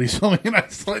because everybody's filming in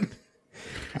Iceland.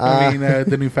 I mean,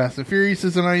 the new Fast and Furious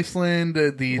is in Iceland.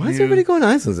 Why is everybody going to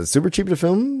Iceland? Is it super cheap to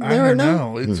film I there right don't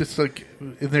now? know. It's just like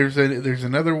there's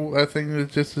another thing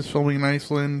that just is filming in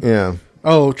Iceland. Yeah.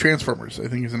 Oh, Transformers, I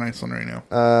think, is in Iceland right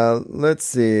now. Let's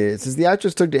see. It says the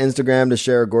actress took to Instagram to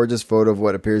share a gorgeous photo of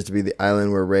what appears to be the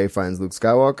island where Rey finds Luke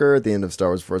Skywalker at the end of Star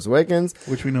Wars Force Awakens.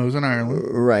 Which we know is in Ireland.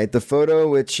 Right. The photo,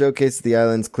 which showcases the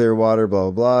island's clear water, blah,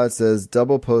 blah, blah. It says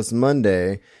double post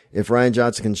Monday. If Ryan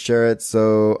Johnson can share it,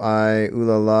 so ooh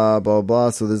la la, blah, blah.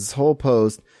 So there's this whole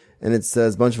post, and it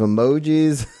says a bunch of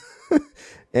emojis.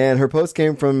 And her post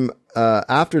came from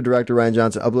after director Ryan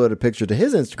Johnson uploaded a picture to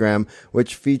his Instagram,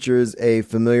 which features a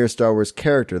familiar Star Wars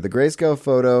character. The grayscale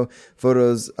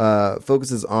photos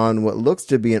focuses on what looks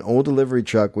to be an old delivery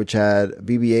truck, which had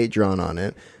BB-8 drawn on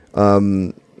it.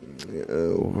 Where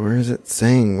is it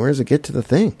saying? Where does it get to the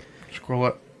thing? Scroll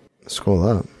up. Scroll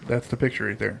up. That's the picture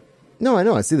right there. No, I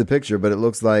know. I see the picture, but it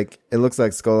looks like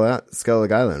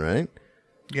Skellig Island, right?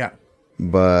 Yeah.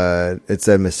 But it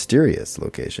said mysterious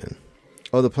location.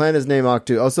 Oh, the planet is named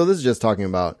Octu. Oh, so this is just talking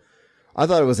about. I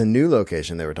thought it was a new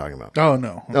location they were talking about. Oh,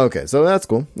 no. Okay, so that's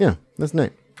cool. Yeah, that's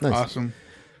nice. Awesome.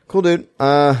 Cool, dude.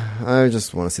 I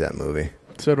just want to see that movie.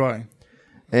 So do I.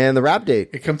 And the wrap date.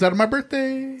 It comes out of my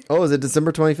birthday. Oh, is it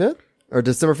December 25th or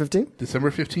December 15th? December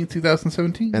 15th,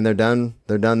 2017. And they're done.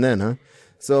 They're done then, huh?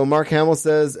 So Mark Hamill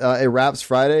says it wraps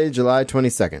Friday, July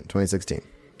 22nd, 2016.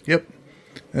 Yep.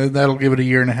 And that'll give it a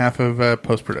year and a half of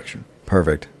post-production.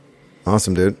 Perfect.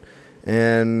 Awesome, dude.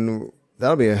 And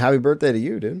that'll be a happy birthday to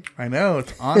you, dude. I know.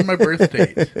 It's on my birth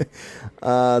date.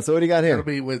 So what do you got here? That'll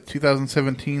be with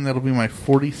 2017. That'll be my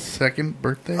 42nd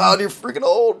birthday. Oh, you're freaking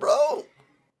old, bro.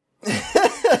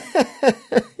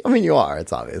 I mean, you are.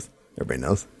 It's obvious. Everybody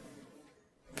knows.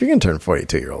 If you're going to turn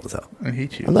 42, you're old as hell. I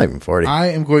hate you. I'm not even 40. I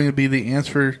am going to be the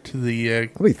answer to the...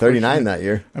 I'll be 39 that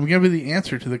year. I'm going to be the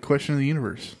answer to the question of the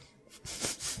universe.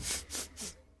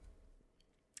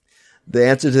 The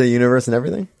answer to the universe and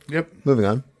everything? Yep. Moving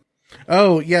on.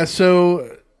 Oh, yeah,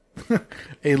 so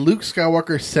a Luke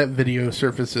Skywalker set video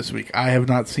surfaced this week. I have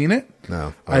not seen it.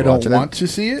 No. I don't want to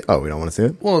see it. Oh, we don't want to see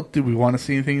it? Well, do we want to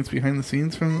see anything that's behind the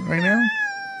scenes from right now?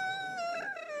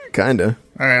 Kinda.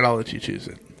 All right, I'll let you choose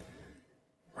it.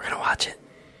 We're going to watch it.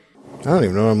 I don't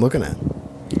even know what I'm looking at.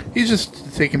 He's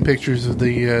just taking pictures of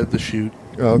the shoot.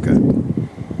 Oh, okay.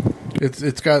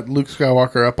 It's got Luke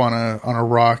Skywalker up on a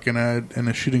rock and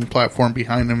a shooting platform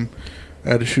behind him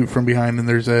to shoot from behind, and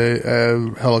there's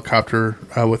a helicopter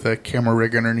with a camera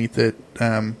rig underneath it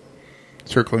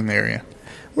circling the area.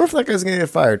 What if that guy's going to get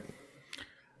fired?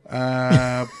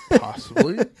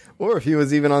 Possibly. Or if he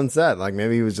was even on set. Like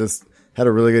maybe he was just had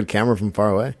a really good camera from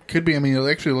far away. Could be. I mean, it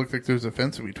actually looked like there's a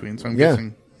fence in between, so I'm Yeah.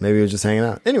 guessing. Maybe he was just hanging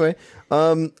out. Anyway,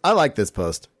 I like this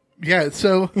post. Yeah,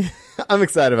 so I'm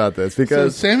excited about this so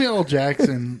because Samuel L.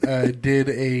 Jackson did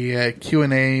a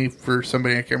Q&A for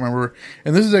somebody, I can't remember,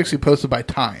 and this is actually posted by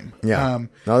Time. yeah,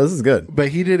 no, this is good. But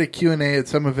he did a Q&A at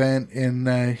some event,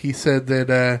 and he said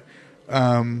that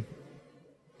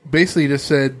basically just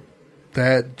said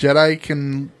that Jedi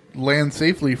can land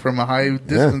safely from a high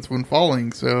distance when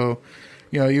falling. So,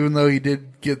 even though he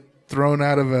did get thrown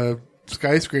out of a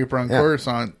skyscraper on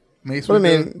Coruscant, Mace But I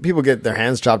Windu, mean, people get their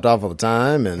hands chopped off all the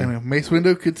time, and Mace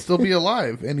Windu could still be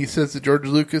alive. And he says that George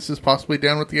Lucas is possibly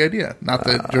down with the idea. Not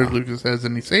that George Lucas has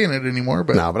any say in it anymore,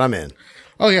 but no, but I'm in.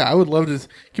 Oh yeah, I would love to.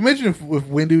 Can you imagine if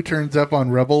Windu turns up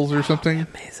on Rebels or something?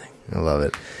 Amazing, I love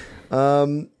it.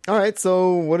 All right,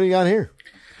 so what do you got here?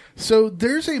 So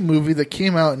there's a movie that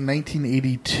came out in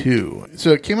 1982.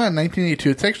 So it came out in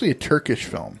 1982. It's actually a Turkish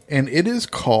film, and it is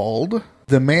called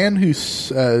The Man Who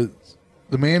Saves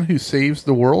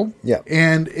the World. Yeah,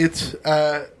 and it's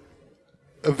a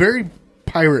very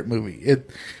pirate movie.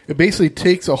 It basically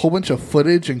takes a whole bunch of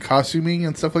footage and costuming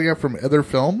and stuff like that from other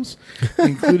films,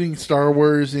 including Star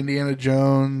Wars, Indiana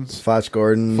Jones, Flash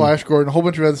Gordon, a whole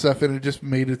bunch of other stuff, and it just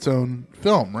made its own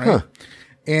film, right? Huh.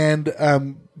 And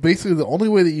basically, the only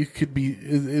way that you could be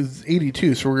is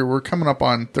 82. So we're coming up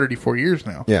on 34 years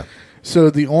now. Yeah. So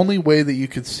the only way that you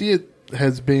could see it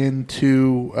has been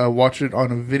to watch it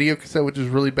on a video cassette, which is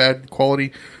really bad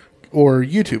quality, or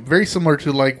YouTube. Very similar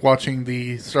to like watching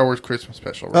the Star Wars Christmas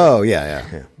special. Right? Oh yeah.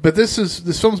 But this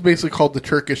film's basically called the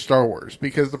Turkish Star Wars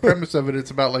because the premise of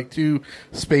it's about like two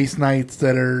space knights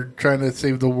that are trying to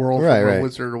save the world from a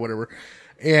wizard or whatever.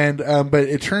 And but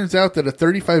it turns out that a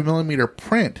 35 millimeter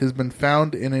print has been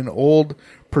found in an old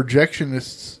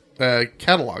projectionist's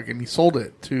catalog, and he sold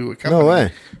it to a company. No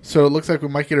way. So it looks like we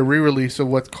might get a re-release of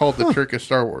what's called the Turkish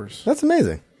Star Wars. That's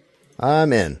amazing.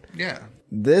 I'm in. Yeah.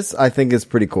 This, I think, is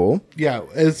pretty cool. Yeah,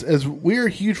 as we're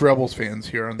huge Rebels fans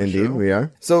here on the show. Indeed, we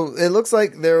are. So it looks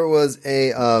like there was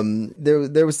a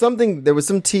there was some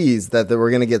tease that we're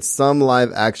going to get some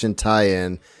live action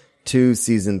tie-in to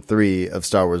season 3 of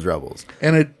Star Wars Rebels,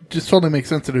 and it just totally makes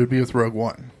sense that it would be with Rogue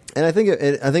One. And I think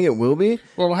it will be.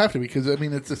 Well, it'll have to be because I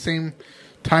mean it's the same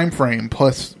time frame.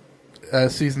 Plus,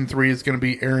 season 3 is going to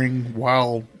be airing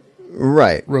while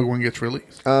Rogue One gets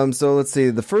released. So let's see.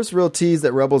 The first real tease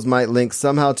that Rebels might link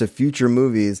somehow to future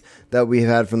movies that we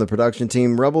had from the production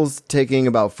team. Rebels taking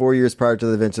about 4 years prior to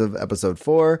the events of Episode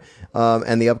 4,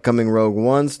 and the upcoming Rogue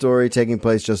One story taking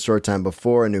place just a short time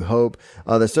before A New Hope.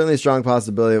 There's certainly a strong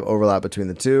possibility of overlap between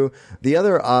the two. The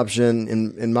other option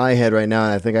in my head right now,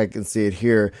 and I think I can see it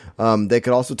here, they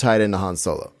could also tie it into Han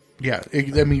Solo. Yeah,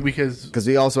 I mean because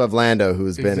we also have Lando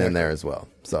who's been in there as well.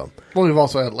 So we've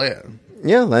also had Leia.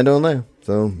 Yeah, Lando and Leia.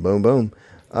 So, boom, boom.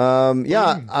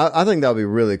 I think that would be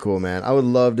really cool, man. I would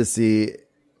love to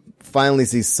finally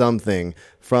see something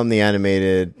from the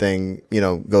animated thing,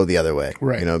 go the other way.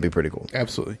 Right. It'd be pretty cool.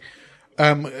 Absolutely.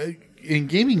 In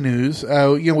gaming news,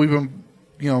 we've been,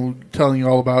 telling you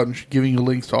all about and giving you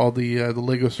links to all the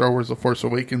Lego Star Wars The Force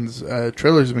Awakens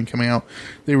trailers have been coming out.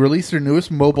 They released their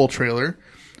newest mobile trailer,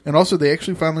 and also they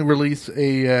actually finally released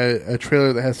a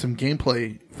trailer that has some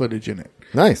gameplay footage in it.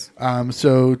 Nice.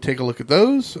 So take a look at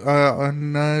those,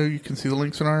 and you can see the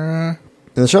links in our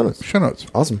in the show notes. Show notes.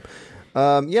 Awesome.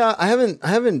 I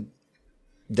haven't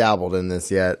dabbled in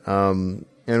this yet. And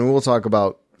we'll talk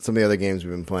about some of the other games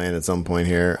we've been playing at some point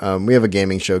here. We have a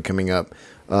gaming show coming up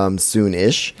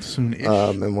soon-ish.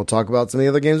 And we'll talk about some of the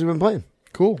other games we've been playing.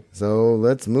 Cool. So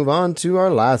let's move on to our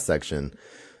last section.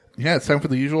 Yeah, it's time for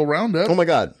the usual roundup. Oh my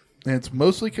God. And it's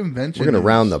mostly convention. We're going to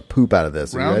round the poop out of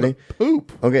this. Are you ready? The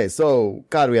poop. Okay, so,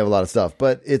 God, we have a lot of stuff.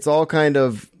 But it's all kind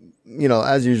of,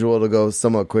 as usual, it'll go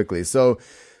somewhat quickly. So,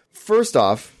 first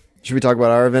off, should we talk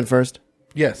about our event first?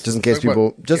 Yes. Just in case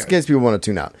people want to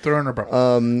tune out. Throw on our bumper.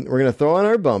 We're going to throw on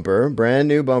our bumper, brand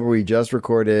new bumper we just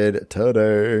recorded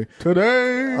today.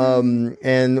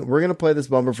 And we're going to play this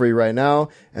bumper for you right now.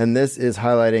 And this is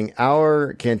highlighting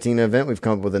our Cantina event. We've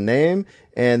come up with a name,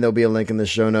 and there'll be a link in the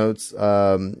show notes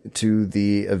to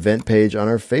the event page on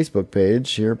our Facebook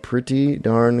page here pretty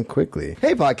darn quickly.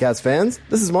 Hey, podcast fans.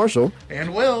 This is Marshall.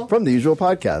 And Will. From The Usual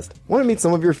Podcast. Want to meet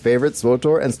some of your favorite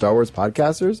SWTOR and Star Wars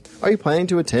podcasters? Are you planning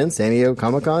to attend San Diego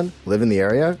Comic-Con, live in the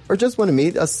area, or just want to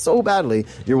meet us so badly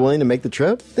you're willing to make the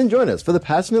trip? Then join us for the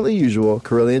passionately usual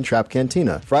Carillion Trap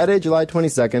Cantina, Friday, July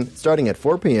 22nd, starting at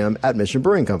 4 p.m. at Mission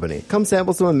Brewing Company. Come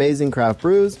sample some amazing craft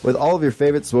brews with all of your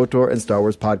favorite SWTOR and Star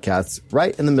Wars podcasts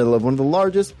right in the middle of one of the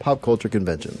largest pop culture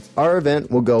conventions. Our event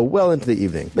will go well into the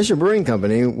evening. Mission Brewing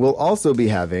Company will also be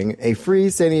having a free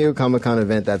San Diego Comic-Con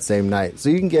event that same night, so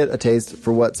you can get a taste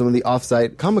for what some of the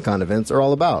off-site Comic-Con events are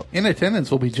all about. In attendance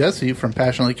will be Jesse from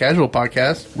Passionately Casual Podcast,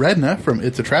 Redna from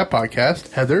It's a Trap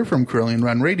Podcast, Heather from Carillion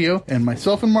Run Radio, and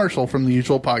myself and Marshall from The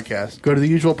Usual Podcast. Go to The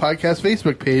Usual Podcast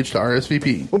Facebook page to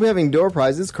RSVP. We'll be having door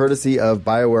prizes courtesy of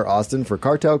BioWare Austin for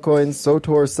cartel coins,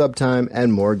 SWTOR, Subtime,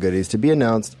 and more goodies to be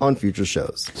announced on future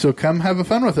shows. So come have a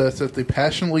fun with us at the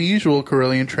Passionately Usual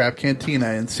Carillion Trap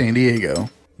Cantina in San Diego.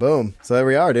 Boom. So there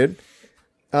we are, dude.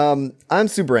 I'm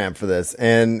super amped for this,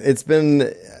 and it's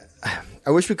been... I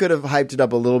wish we could have hyped it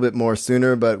up a little bit more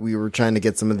sooner, but we were trying to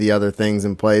get some of the other things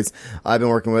in place. I've been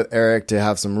working with Eric to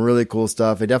have some really cool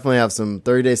stuff. I definitely have some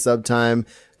 30-day Subtime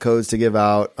codes to give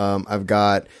out. I've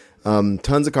got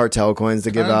tons of cartel coins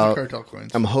to give out.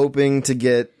 I'm hoping to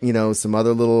get, some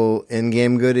other little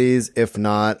in-game goodies. If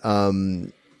not,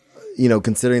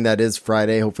 considering that is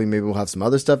Friday, hopefully maybe we'll have some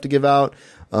other stuff to give out.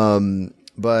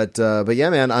 But yeah,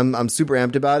 man, I'm super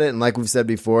amped about it. And like we've said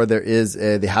before, there is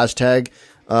the hashtag,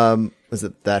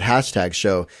 that hashtag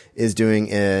show is doing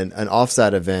an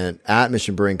offsite event at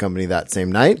Mission Brewing Company that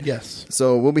same night. Yes.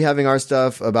 So we'll be having our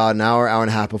stuff about an hour and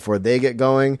a half before they get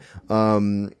going.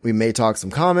 We may talk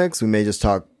some comics. We may just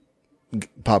talk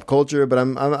pop culture, but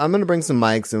I'm going to bring some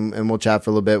mics and we'll chat for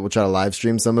a little bit. We'll try to live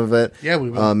stream some of it. Yeah, we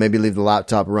will. Maybe leave the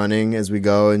laptop running as we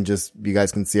go and just, you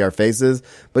guys can see our faces,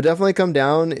 but definitely come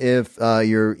down if,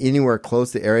 you're anywhere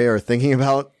close to the area or thinking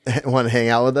about want to hang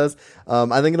out with us.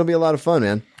 I think it'll be a lot of fun,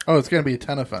 man. Oh, it's going to be a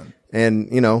ton of fun. And,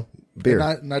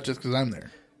 beer. Not just because I'm there.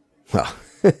 Well,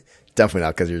 definitely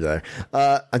not because you're there.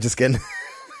 I'm just kidding.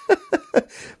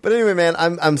 But anyway, man,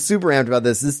 I'm super amped about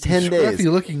this. This is 10 days.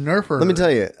 Scruffy looking nerfer. Let me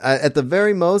tell you, at the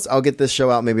very most, I'll get this show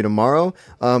out maybe tomorrow.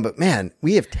 But man,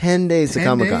 we have 10 days to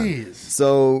Comic-Con.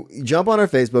 So jump on our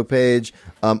Facebook page,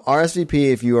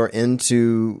 RSVP if you are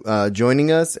into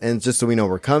joining us, and just so we know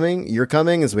you're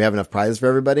coming, and so we have enough prizes for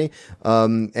everybody.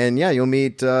 And yeah, you'll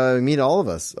meet all of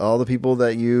us, all the people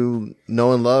that you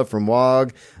know and love from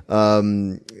WOG.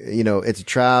 It's a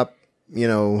Trap.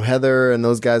 Heather and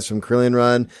those guys from Carillion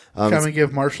Run. Come and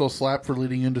give Marshall a slap for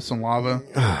leading into some lava.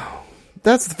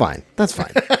 That's fine.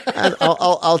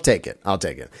 I'll take it.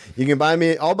 You can buy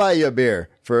me. I'll buy you a beer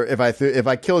for if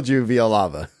I killed you via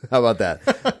lava. How about that?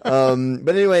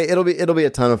 But anyway, it'll be a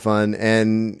ton of fun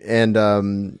and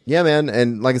yeah, man.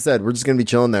 And like I said, we're just gonna be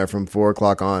chilling there from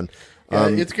 4:00 on. Yeah,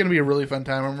 it's gonna be a really fun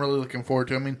time. I'm really looking forward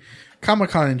to it. I mean,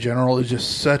 Comic-Con in general is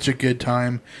just such a good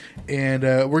time, and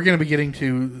we're going to be getting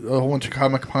to a whole bunch of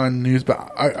Comic-Con news,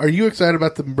 but are you excited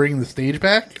about them bringing the stage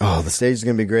back? Oh, the stage is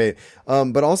going to be great.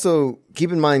 But also,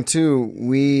 keep in mind, too,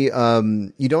 you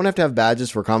don't have to have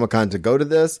badges for Comic-Con to go to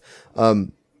this,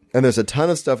 and there's a ton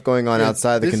of stuff going on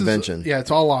outside the convention. It's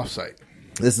all off-site.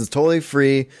 This is totally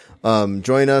free.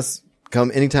 Join us.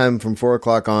 come anytime from 4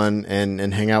 o'clock on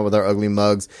and hang out with our ugly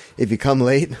mugs. If you come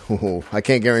late, I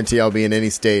can't guarantee I'll be in any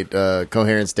state,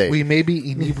 coherent state. We may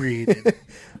be inebriated.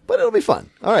 But it'll be fun.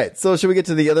 All right. So should we get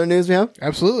to the other news we have?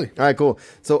 Absolutely. All right, cool.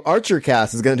 So Archer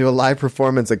Cast is going to do a live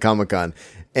performance at Comic-Con.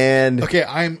 And Okay,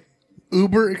 I'm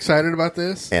uber excited about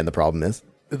this. And the problem is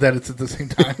That it's at the same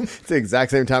time. it's the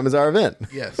exact same time as our event.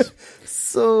 Yes.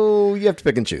 So you have to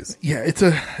pick and choose. Yeah, it's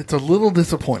a little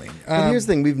disappointing. And here's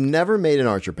the thing. We've never made an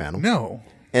Archer panel. No.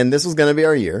 And this was going to be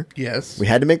our year. Yes. We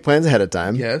had to make plans ahead of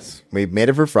time. Yes. We made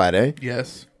it for Friday.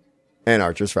 Yes. And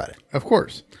Archer's Friday. Of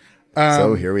course.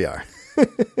 So here we are.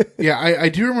 Yeah, I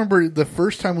do remember the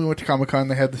first time we went to Comic-Con,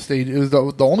 they had the stage. It was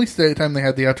the only time they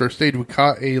had the outdoor stage. We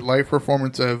caught a live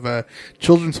performance of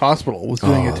Children's Hospital was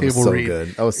doing a it was table so read. good.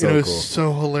 That was so and it cool. was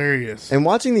so hilarious. And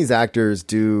watching these actors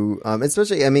do,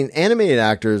 especially, I mean, animated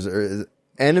actors or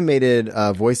animated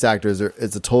voice actors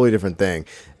it's a totally different thing.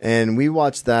 And we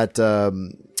watched that,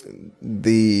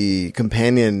 the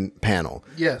companion panel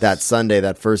that Sunday,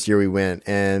 that first year we went,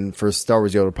 and for Star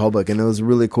Wars: The Old Republic, and it was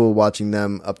really cool watching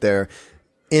them up there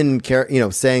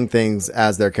saying things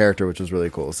as their character, which was really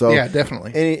cool. So yeah,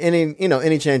 definitely.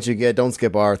 Any chance you get, don't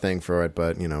skip our thing for it,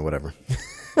 but whatever.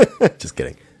 Just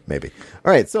kidding, maybe.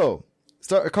 All right, so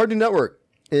Cartoon Network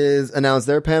is announced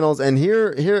their panels, and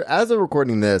here as of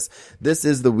recording this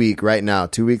is the week right now,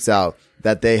 2 weeks out,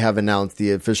 that they have announced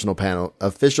the official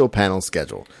panel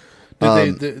schedule.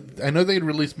 I know they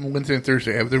released Wednesday and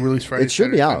Thursday. Have they released Friday? It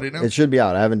should be out. Sunday now? It should be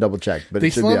out. I haven't double checked, but They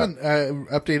it should still be haven't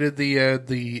updated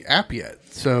the app yet.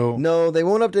 So no, they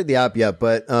won't update the app yet.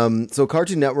 But so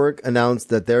Cartoon Network announced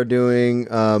that they're doing.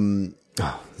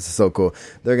 This is so cool.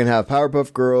 They're gonna have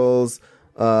Powerpuff Girls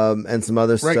and some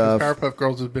other right, stuff. Powerpuff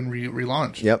Girls has been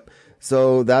relaunched. Yep.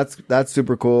 So that's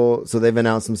super cool. So they've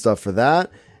announced some stuff for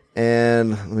that.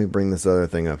 And let me bring this other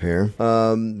thing up here.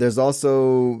 There's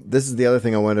also, this is the other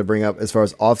thing I wanted to bring up as far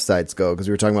as offsites go, because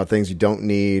we were talking about things you don't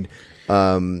need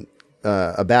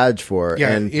a badge for.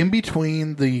 Yeah, and in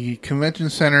between the convention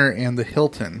center and the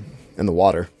Hilton the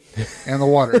water. and the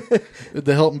water,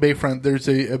 the Hilton Bayfront, there's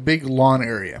a big lawn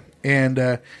area. And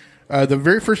the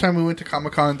very first time we went to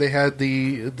Comic-Con, they had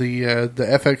the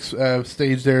FX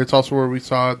stage there. It's also where we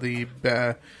saw the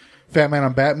Fat Man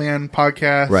on Batman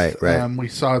podcast. Right. We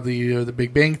saw the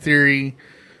Big Bang Theory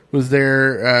was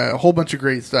there. A whole bunch of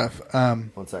great stuff.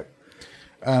 1 sec.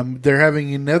 They're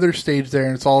having another stage there,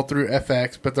 and it's all through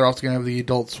FX, but they're also going to have the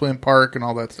Adult Swim Park and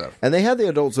all that stuff. And they had the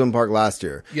Adult Swim Park last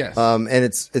year. Yes. And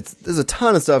there's a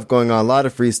ton of stuff going on, a lot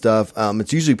of free stuff.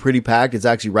 It's usually pretty packed. It's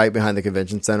actually right behind the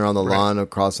convention center on the lawn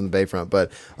across from the Bayfront.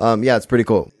 But, yeah, it's pretty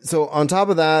cool. So on top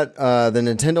of that, the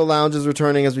Nintendo Lounge is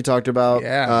returning, as we talked about.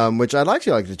 Yeah. Which I'd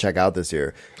actually like to check out this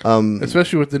year.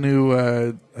 Especially with the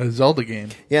new Zelda game.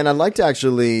 Yeah, and I'd like to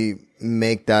actually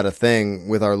make that a thing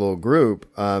with our little group.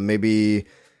 Maybe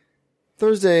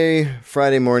Thursday,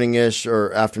 Friday morning-ish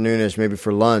or afternoon-ish, maybe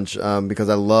for lunch, because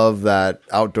I love that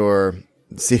outdoor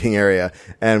seating area,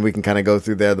 and we can kind of go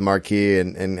through there, the marquee,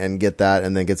 and get that,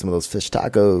 and then get some of those fish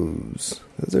tacos.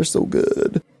 They're so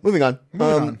good. Moving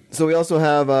on. So we also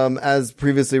have, as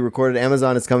previously recorded,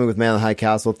 Amazon is coming with Man in the High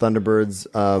Castle, Thunderbirds.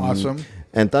 Awesome.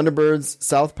 And Thunderbirds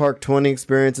South Park 20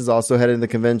 experience is also headed in the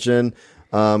convention.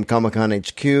 Comic-Con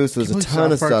HQ. So there's a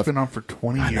ton of South Park's stuff. been on for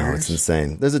 20 years. I know, it's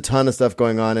insane. There's a ton of stuff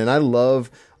going on, and I love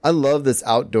this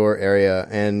outdoor area.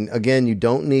 And again, you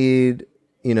don't need,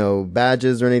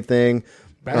 badges or anything.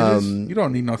 Badges? You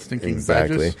don't need no stinking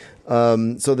badges.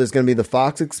 So there's going to be the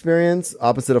Fox experience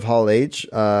opposite of Hall H,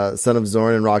 Son of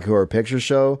Zorn and Rocky Horror Picture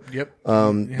Show. Yep.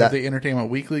 You have the Entertainment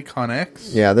Weekly, Con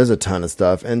X. Yeah, there's a ton of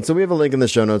stuff. And so we have a link in the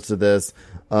show notes to this.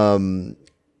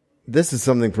 This is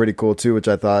something pretty cool too, which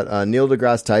I thought, Neil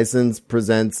deGrasse Tyson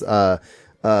presents, the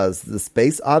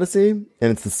Space Odyssey, and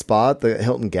it's the spot, the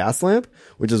Hilton gas lamp,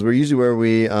 which is usually where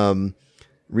we,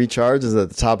 recharge, is at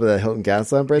the top of that Hilton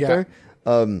gas lamp right there.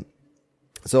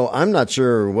 So I'm not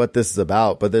sure what this is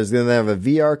about, but there's going to have a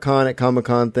VR con at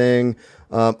Comic-Con thing.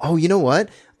 Oh, you know what?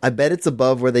 I bet it's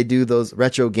above where they do those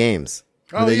retro games.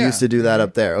 They used to do that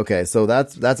up there. Okay. So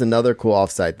that's another cool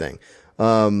offsite thing.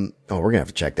 We're going to have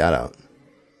to check that out.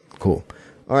 Cool.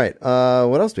 All right.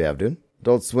 What else do we have, dude?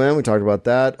 Adult Swim. We talked about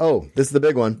that. Oh, this is the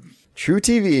big one. True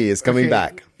TV is coming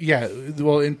back. Yeah.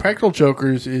 Well, Impractical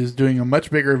Jokers is doing a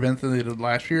much bigger event than they did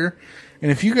last year.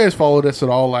 And if you guys followed us at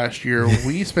all last year,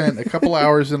 we spent a couple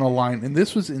hours in a line, and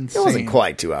this was insane. It wasn't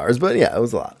quite 2 hours, but yeah, it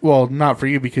was a lot. Well, not for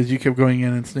you, because you kept going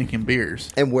in and sneaking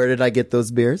beers. And where did I get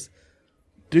those beers?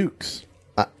 Duke's.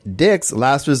 Dick's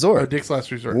Last Resort. Oh, Dick's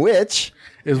Last Resort. Which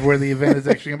is where the event is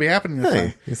actually going to be happening this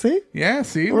time. You see? Yeah,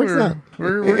 see? We're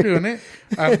doing it.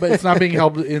 But it's not being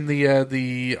held in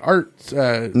the arts.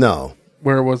 No.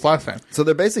 where it was last time. So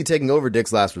they're basically taking over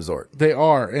Dick's Last Resort. They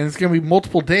are, and it's going to be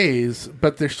multiple days,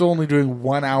 but they're still only doing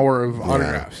 1 hour of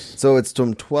autographs. So it's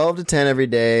from 12 to 10 every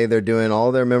day. They're doing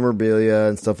all their memorabilia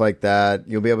and stuff like that.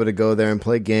 You'll be able to go there and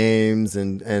play games,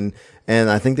 and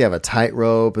I think they have a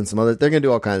tightrope and some other. They're going to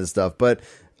do all kinds of stuff. But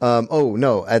on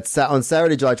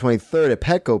Saturday, July 23rd at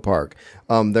Petco Park,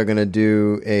 they're going to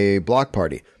do a block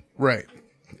party. Right.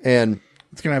 And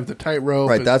it's going to have the tightrope.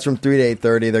 Right, that's from 3 to 8:30.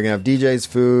 They're going to have DJs,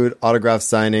 food, autograph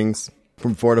signings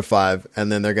from 4 to 5.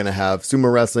 And then they're going to have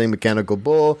sumo wrestling, mechanical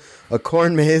bull, a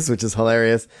corn maze, which is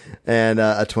hilarious, and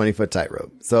a 20-foot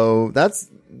tightrope. So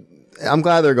I'm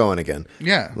glad they're going again.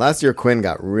 Yeah. Last year, Quinn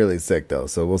got really sick, though,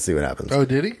 so we'll see what happens. Oh,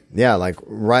 did he? Yeah, like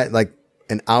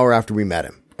an hour after we met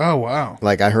him. Oh, wow.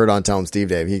 Like I heard on Tell 'em Steve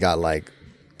Dave, he got like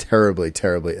terribly,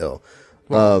 terribly ill.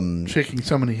 Shaking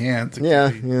so many hands.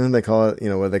 Yeah, they call it,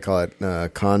 what do they call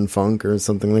it? Con funk or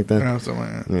something like that. No, something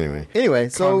like that. Anyway,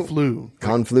 so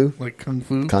Conflu. Like Kung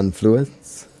Flu?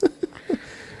 Confluence.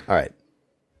 All right.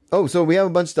 Oh, so we have a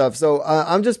bunch of stuff. So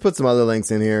I'm just put some other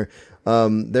links in here.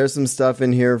 There's some stuff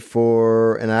in here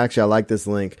and actually I like this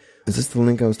link. Is this the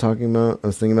link I was talking about? I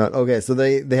was thinking about. Okay, so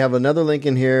they have another link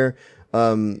in here.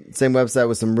 Same website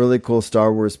with some really cool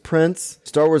Star Wars prints.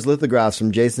 Star Wars lithographs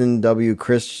from Jason W.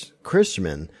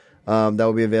 Christman. That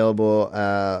will be available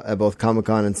at both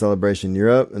Comic-Con and Celebration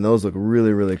Europe, and those look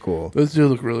really, really cool. Those do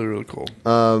look really, really cool.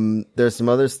 There's some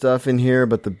other stuff in here,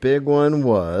 but the big one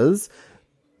was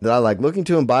that I like looking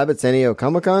to imbibe at San Diego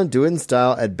Comic-Con. Do it in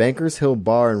style at Bankers Hill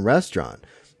Bar and Restaurant.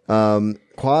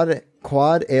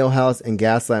 Quad Ale House and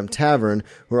Gaslamp Tavern,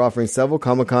 who are offering several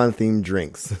Comic-Con themed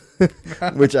drinks,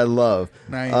 which I love.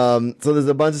 Nice. So there's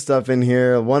a bunch of stuff in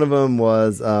here. One of them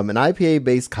was an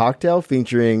IPA-based cocktail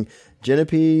featuring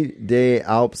Genepi des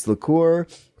Alpes liqueur,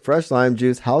 fresh lime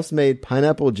juice, house-made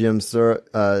pineapple gum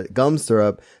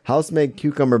syrup, house-made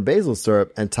cucumber basil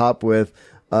syrup, and topped with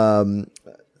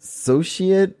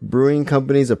Associate Brewing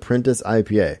Company's Apprentice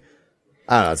IPA.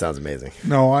 I don't know. It sounds amazing.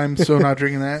 No, I'm so not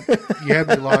drinking that. You had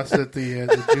me lost at the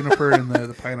juniper and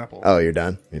the pineapple. Oh, you're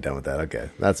done? You're done with that? Okay.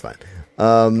 That's fine.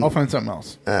 I'll find something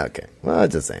else. Okay. Well, I'm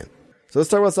just saying. So let's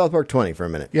talk about South Park 20 for a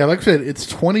minute. Yeah, like I said, it's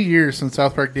 20 years since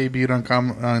South Park debuted on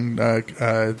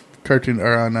Cartoon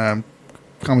or on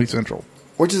Comedy Central.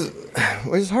 Which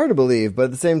is hard to believe, but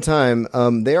at the same time,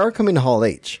 they are coming to Hall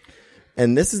H.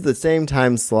 And this is the same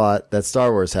time slot that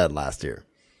Star Wars had last year.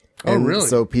 Oh, And really?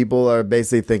 So people are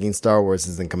basically thinking Star Wars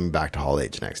isn't coming back to Hall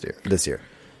H this year.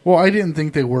 Well, I didn't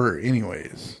think they were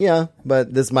anyways. Yeah,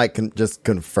 but this might just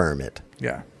confirm it.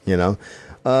 Yeah.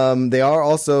 They are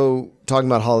also talking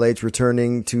about Hall H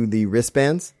returning to the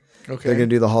wristbands. Okay. They're going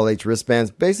to do the Hall H wristbands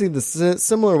basically the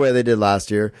similar way they did last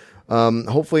year.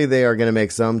 Hopefully they are going to make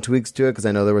some tweaks to it because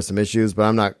I know there were some issues, but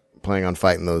I'm not planning on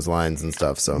fighting those lines and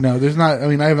stuff. So No, there's not. I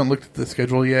mean, I haven't looked at the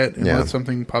schedule yet unless Yeah.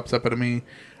 something pops up at me.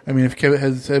 I mean,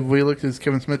 have we looked, is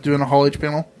Kevin Smith doing a Hall H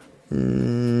panel?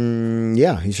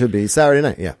 Yeah, he should be. Saturday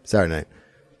night. Yeah, Saturday night.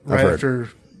 I've Right heard. after,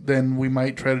 then we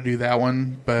might try to do that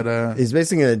one. But He's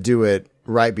basically going to do it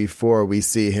right before we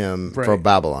see him for Right.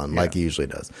 Babylon, like he usually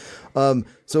does.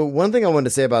 So one thing I wanted to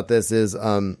say about this is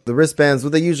the wristbands,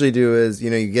 what they usually do is, you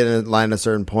get in a line at a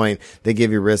certain point, they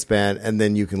give you a wristband, and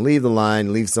then you can leave the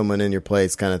line, leave someone in your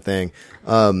place kind of thing.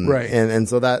 Right. And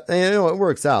so that, it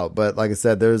works out. But like I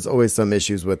said, there's always some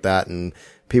issues with that, and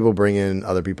people bring in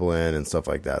other people in and stuff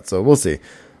like that. So we'll see.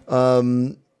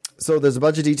 So there's a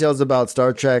bunch of details about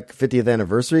Star Trek 50th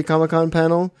Anniversary Comic-Con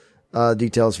panel.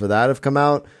 Details for that have come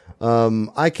out.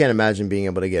 I can't imagine being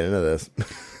able to get into this.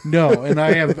 no, and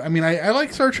I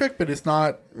like Star Trek, but it's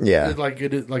not like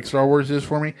it is, like Star Wars is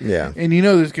for me. Yeah. And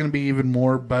there's going to be even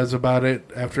more buzz about it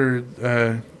after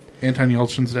Anton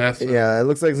Yelchin's death. So. Yeah, it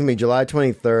looks like it's going to be July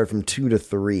 23rd from 2 to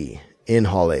 3 in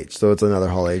Hall H. So it's another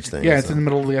Hall H thing. Yeah, it's in the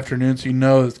middle of the afternoon,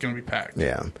 so it's going to be packed.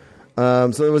 Yeah.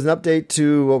 So there was an update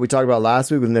to what we talked about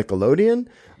last week with Nickelodeon.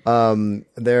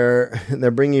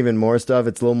 They're bringing even more stuff.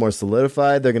 It's a little more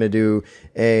solidified. They're going to do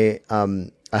a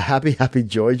Happy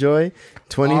Joy Joy.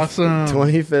 Awesome.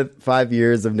 25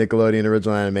 years of Nickelodeon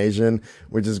original animation,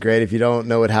 which is great. If you don't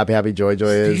know what Happy Joy Joy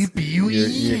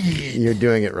is, you're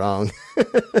doing it wrong.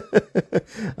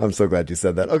 I'm so glad you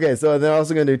said that. Okay, so they're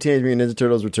also going to do Teenage Mutant Ninja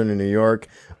Turtles Return to New York.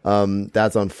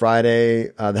 That's on Friday.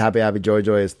 The Happy Joy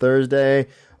Joy is Thursday.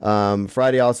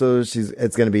 Friday also, it's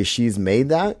going to be She's Made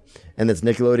That, and it's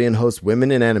Nickelodeon hosts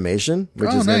Women in Animation,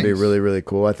 which is going to be really, really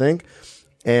cool, I think.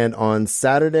 And on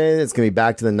Saturday, it's going to be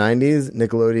back to the 90s,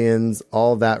 Nickelodeon's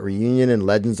All That Reunion and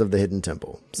Legends of the Hidden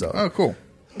Temple. So, cool.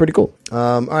 Pretty cool.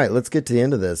 All right, let's get to the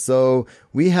end of this. So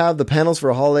we have the panels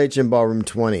for Hall H in Ballroom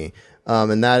 20,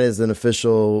 and that is an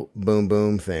official Boom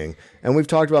Boom thing. And we've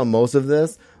talked about most of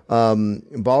this.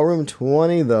 Ballroom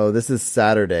 20, though, this is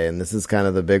Saturday, and this is kind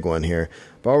of the big one here.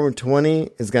 Ballroom 20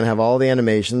 is going to have all the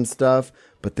animation stuff,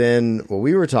 but then what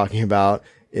we were talking about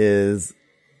is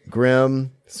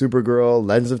Grimm, Supergirl,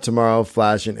 Legends of Tomorrow,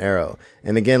 Flash, and Arrow.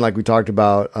 And again, like we talked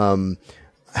about, how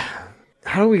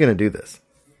are we going to do this?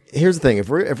 Here's the thing. If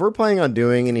we're planning on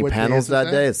doing any What day panels is it that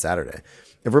then? day, it's Saturday.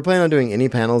 If we're planning on doing any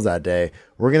panels that day,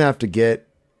 we're going to have to get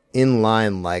in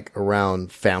line like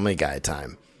around Family Guy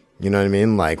time. You know what I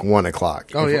mean? Like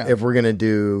 1:00. Oh, yeah. If we're going to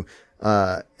do,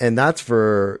 and that's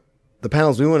for the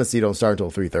panels we want to see don't start until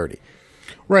 3:30.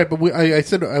 Right, but I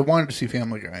said I wanted to see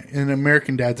Family Guy. And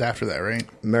American Dad's after that, right?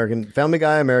 Family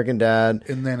Guy, American Dad.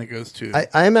 And then it goes to...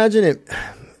 I imagine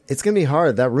it's going to be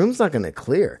hard. That room's not going to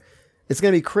clear. It's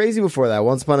going to be crazy before that.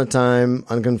 Once Upon a Time,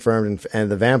 Unconfirmed,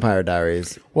 and The Vampire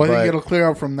Diaries. well, I But, think it'll clear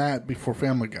out from that before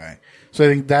Family Guy. So I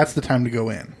think that's the time to go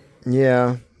in.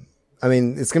 yeah. I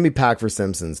mean, it's going to be packed for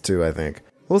Simpsons, too, I think.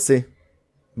 We'll see.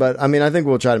 But, I mean, I think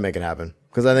we'll try to make it happen.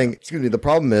 Because I think, the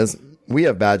problem is, we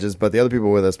have badges, but the other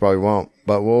people with us probably won't.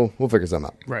 But we'll figure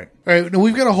something out. Right. All right. Now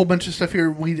we've got a whole bunch of stuff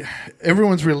here.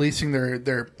 Everyone's releasing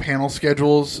their panel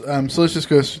schedules. So let's just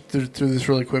go through this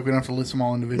really quick. We don't have to list them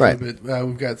all individually. Right. But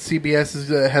we've got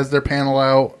CBS has their panel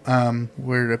out.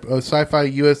 Sci-Fi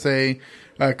USA,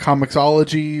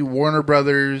 Comixology, Warner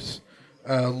Brothers,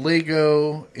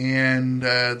 Lego, and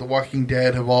The Walking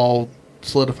Dead have all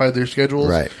solidified their schedules.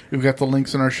 Right. We've got the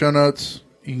links in our show notes.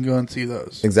 You can go and see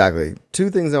those. Exactly.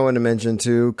 Two things I wanted to mention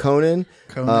too. Conan.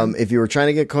 If you were trying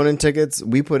to get Conan tickets,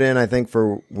 we put in, I think,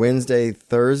 for Wednesday,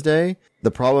 Thursday. The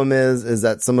problem is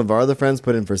that some of our other friends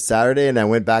put in for Saturday, and I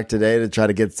went back today to try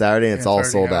to get Saturday, and it's all already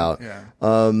sold out. Yeah.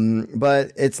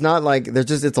 But it's not like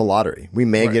it's a lottery. We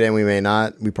may get in, we may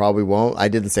not. We probably won't. I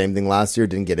did the same thing last year,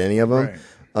 didn't get any of them. Right.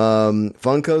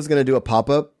 Funko's going to do a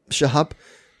pop-up shop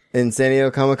in San Diego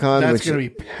Comic-Con. That's going to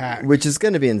be packed. Which is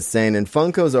going to be insane, and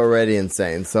Funko's already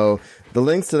insane. So the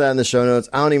links to that in the show notes.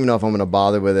 I don't even know if I'm going to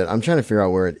bother with it. I'm trying to figure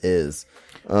out where it is.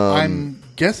 I'm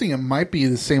guessing it might be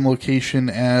the same location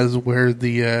as where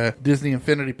the Disney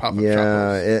Infinity pop-up shop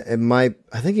was. It might.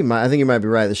 I think you might be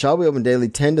right. The shop will be open daily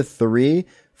 10 to 3,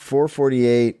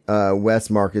 448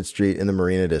 West Market Street in the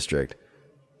Marina District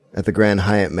at the Grand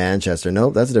Hyatt Manchester.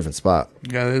 Nope, that's a different spot.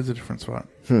 Yeah, that is a different spot.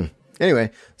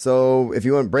 Anyway, so if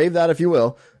you want, brave that if you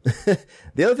will.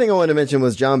 The other thing I wanted to mention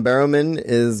was John Barrowman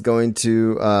is going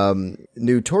to,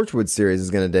 new Torchwood series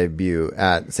is going to debut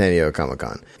at San Diego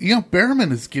Comic-Con. You know,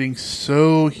 Barrowman is getting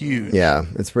so huge. Yeah,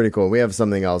 it's pretty cool. We have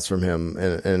something else from him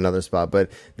in another spot,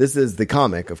 but this is the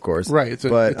comic, of course. Right, it's a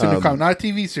new comic, not a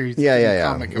TV series. It's a new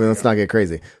comic. Well, let's not get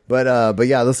crazy. But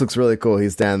yeah, this looks really cool.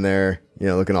 He's standing there,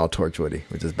 looking all Torchwoody,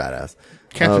 which is badass.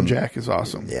 Captain Jack is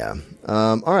awesome. Yeah.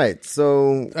 All right.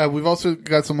 So we've also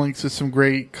got some links to some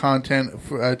great content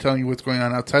for, telling you what's going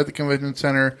on outside the convention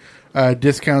center.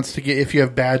 Discounts to get if you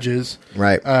have badges.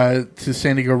 Right. To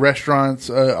San Diego restaurants.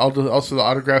 Also, the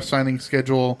autograph signing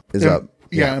schedule is up.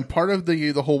 Yeah, and part of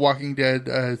the whole Walking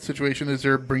Dead situation is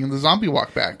they're bringing the zombie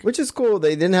walk back, which is cool.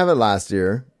 They didn't have it last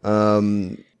year.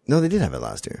 No, they did have it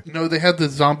last year. No, they had the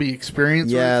zombie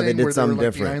experience. Yeah, thing they did where something they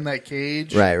were, different behind that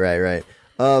cage. Right.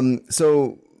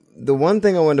 So the one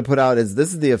thing I wanted to put out is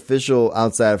this is the official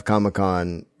outside of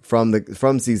Comic-Con from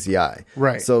CCI.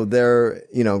 Right. So they're,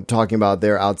 talking about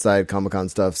their outside Comic-Con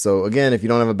stuff. So again, if you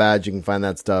don't have a badge, you can find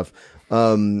that stuff.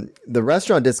 The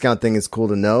restaurant discount thing is cool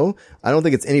to know. I don't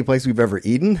think it's any place we've ever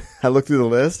eaten. I looked through the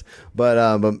list,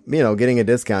 but getting a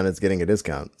discount is getting a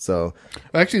discount. So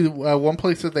actually, one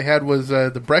place that they had was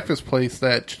the breakfast place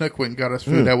that Chinook went and got us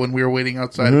food at when we were waiting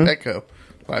outside of Petco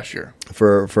last year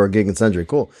for a Geek and Sundry.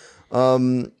 Cool.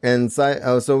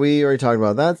 So we already talked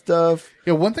about that stuff.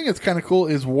 Yeah, one thing that's kind of cool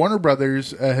is Warner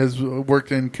Brothers has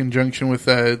worked in conjunction with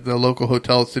the local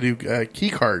hotels to do key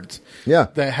cards. Yeah,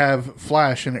 that have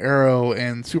Flash and Arrow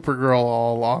and Supergirl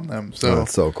all on them. So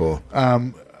that's so cool.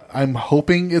 I'm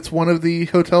hoping it's one of the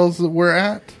hotels that we're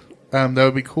at. That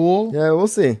would be cool. Yeah, we'll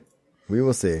see. We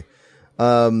will see.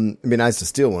 It'd be nice to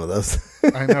steal one of those.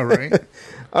 I know, right?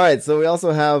 All right, so we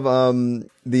also have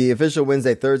the official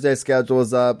Wednesday, Thursday schedule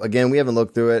is up. Again, we haven't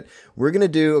looked through it. We're going to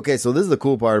do, so this is the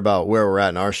cool part about where we're at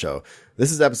in our show.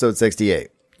 This is episode 68.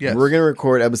 Yes. We're going to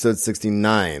record episode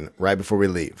 69 right before we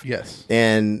leave. Yes.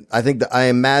 And I think I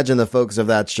imagine the focus of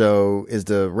that show is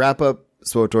to wrap up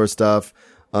SWTOR stuff,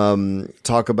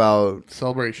 talk about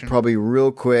Celebration. Probably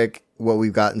real quick what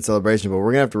we've got in Celebration, but we're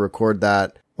going to have to record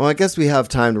that. Well, I guess we have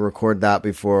time to record that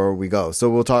before we go.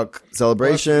 So we'll talk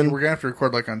Celebration. We're going to have to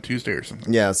record like on Tuesday or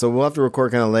something. Yeah, so we'll have to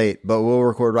record kind of late, but we'll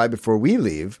record right before we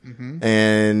leave.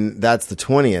 And that's the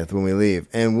 20th when we leave.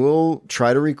 And we'll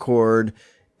try to record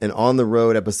an on the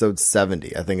road episode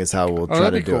 70. I think is how we'll try to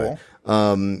that'd be do cool. it.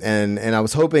 And I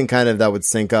was hoping kind of that would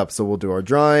sync up. So we'll do our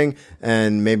drawing,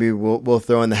 and maybe we'll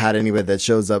throw in the hat anybody that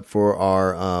shows up for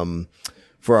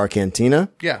our cantina.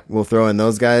 Yeah. We'll throw in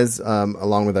those guys,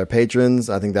 along with our patrons.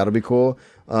 I think that'll be cool.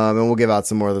 And we'll give out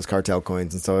some more of those cartel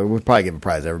coins. And so we'll probably give a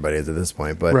prize to everybody at this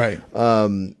point, but, Right.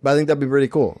 But I think that'd be pretty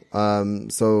cool.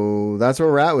 So that's where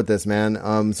we're at with this,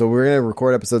 man. So we're going to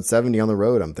record episode 70 on the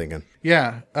road, I'm thinking.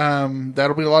 Yeah,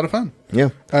 that'll be a lot of fun.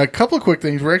 Yeah. A couple of quick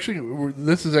things.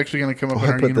 This is actually going to come up in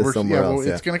I'll our put this Universal. somewhere else,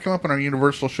 It's going to come up in our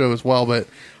Universal show as well. But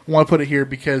I want to put it here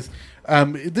because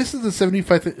this is the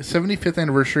 75th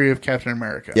anniversary of Captain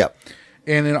America. Yep.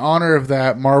 And in honor of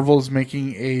that, Marvel's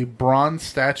making a bronze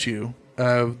statue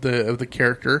of the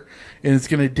character, and it's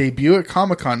going to debut at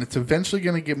Comic-Con. It's eventually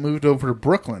going to get moved over to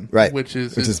Brooklyn, Right. which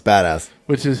is badass.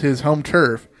 which is his home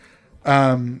turf.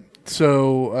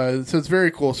 So it's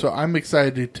very cool. So I'm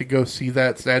excited to go see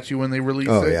that statue when they release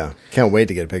it. Oh yeah. Can't wait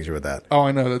to get a picture with that. Oh,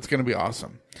 I know. That's going to be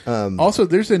awesome. Also,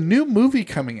 there's a new movie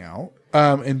coming out,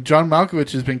 and John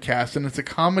Malkovich has been cast, and it's a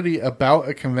comedy about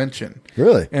a convention.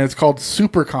 Really? And it's called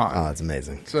SuperCon. Oh, it's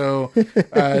amazing. So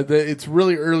it's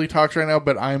really early talks right now,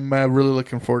 but I'm really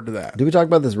looking forward to that. Did we talk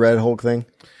about this Red Hulk thing?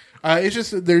 It's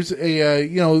just there's a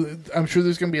I'm sure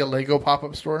there's going to be a Lego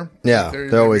pop-up store. Yeah, Like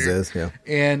there always is. Yeah,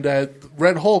 And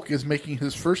Red Hulk is making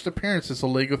his first appearance as a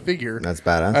Lego figure. That's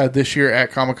badass. This year at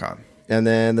Comic-Con. And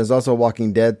then there's also a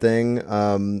Walking Dead thing. They're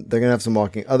gonna have some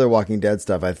other Walking Dead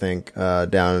stuff, I think,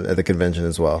 down at the convention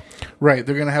as well. Right,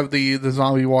 they're going to have the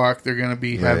zombie walk. They're going to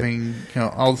be having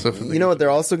all the stuff. You know what they're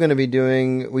also going to be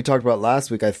doing? We talked about last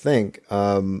week, I think.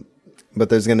 But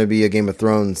there's going to be a Game of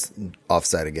Thrones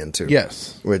offsite again too.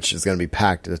 Yes, which is going to be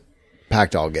packed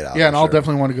all get out. Yeah, and I'll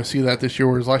definitely want to go see that this year.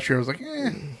 Whereas last year I was like,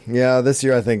 Yeah, this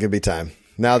year I think it'd be time.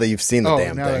 Now that you've seen the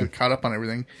damn now that thing, I've caught up on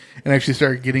everything and actually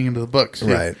started getting into the books.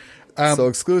 Too. Right. So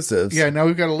exclusives. Yeah, now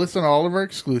we've got a list on all of our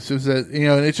exclusives that,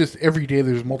 and it's just every day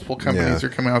there's multiple companies that are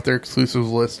coming out with their exclusives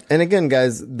list. And again,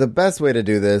 guys, the best way to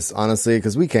do this, honestly,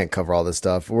 because we can't cover all this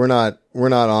stuff. We're not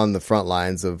on the front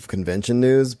lines of convention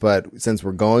news, but since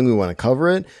we're going, we want to cover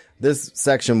it. This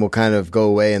section will kind of go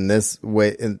away in this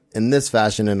way, in this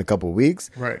fashion in a couple of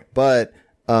weeks. Right. But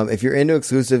if you're into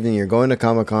exclusive and you're going to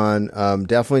Comic-Con,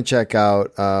 definitely check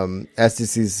out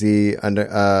SDCC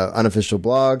unofficial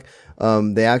blog.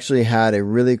 They actually had a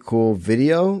really cool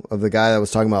video of the guy that I was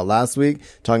talking about last week,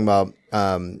 talking about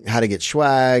how to get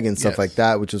swag and stuff like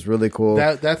that, which was really cool.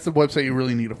 That's the website you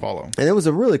really need to follow. And it was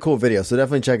a really cool video, so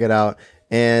definitely check it out.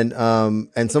 And some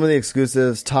of the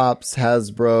exclusives, Topps,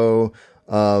 Hasbro,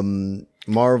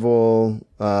 Marvel,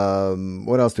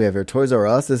 what else do we have here? Toys R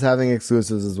Us is having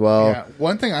exclusives as well. Yeah,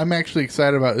 one thing I'm actually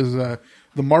excited about is the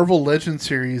Marvel Legends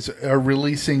series are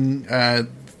releasing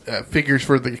figures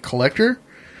for the collector.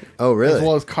 Oh, really? As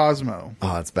well as Cosmo.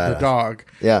 Oh, that's badass. The dog.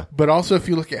 Yeah. But also, if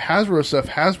you look at Hasbro stuff,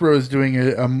 Hasbro is doing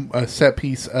a set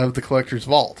piece of the collector's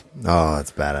vault. Oh,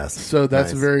 that's badass. So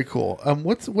that's Nice. very cool.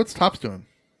 What's Topps doing?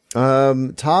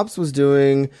 Topps was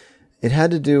doing, it had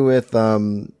to do with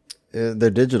their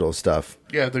digital stuff.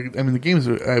 Yeah, the games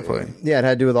I play. Yeah, it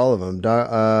had to do with all of them.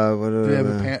 Do they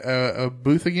have a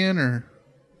booth again, or?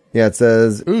 Yeah, it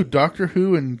says Doctor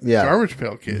Who and Garbage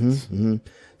Pail Kids.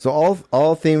 so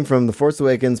all themed from The Force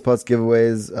Awakens plus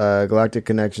giveaways, Galactic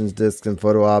Connections discs and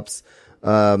photo ops.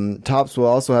 Topps will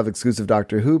also have exclusive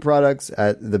Doctor Who products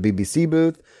at the BBC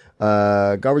booth.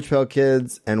 Garbage Pail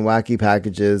Kids and Wacky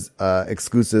Packages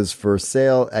exclusives for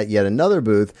sale at yet another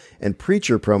booth, and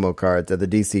Preacher promo cards at the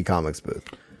DC Comics booth.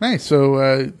 Nice. So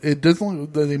it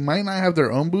doesn't. They might not have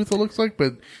their own booth. It looks like,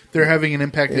 but they're having an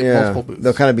impact at multiple booths.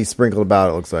 They'll kind of be sprinkled about.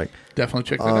 It looks like. Definitely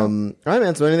check that out. All right,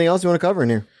 man. So anything else you want to cover in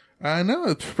here? No,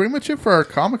 it's pretty much it for our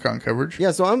Comic-Con coverage.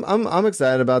 Yeah, so I'm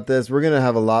excited about this. We're gonna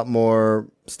have a lot more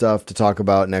stuff to talk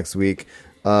about next week.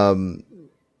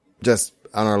 Just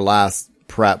on our last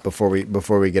prep before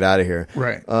we get out of here.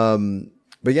 Right.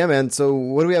 But yeah, man. So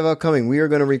what do we have upcoming? We are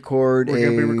going to record. We're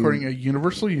going to be recording a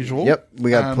Universal Usual. Yep, we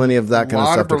got plenty of that kind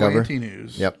of stuff to cover. Berlanti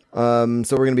news. Yep. So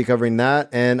we're going to be covering that,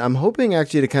 and I'm hoping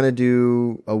actually to kind of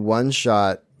do a one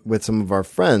shot with some of our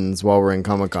friends while we're in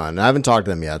Comic-Con. I haven't talked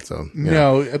to them yet, so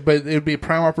no, but it'd be a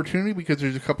prime opportunity because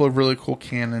there's a couple of really cool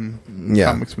canon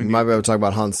comics we need. Might be able to talk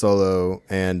about Han Solo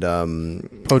and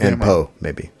Poe, Poe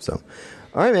maybe. So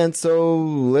All right, man. So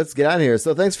let's get out of here.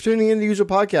 So thanks for tuning in to The Usual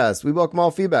Podcast. We welcome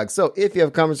all feedback. So if you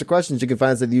have comments or questions, you can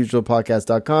find us at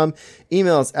theusualpodcast.com.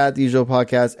 Email us at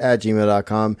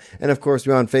theusualpodcast@gmail.com. And of course,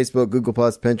 we're on Facebook, Google+,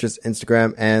 Pinterest,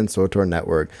 Instagram, and SWTOR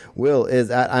Network. Will is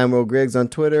at I am Will Griggs on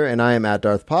Twitter, and I am at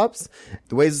Darth Pops.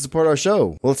 The ways to support our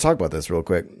show. Well, let's talk about this real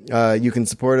quick. You can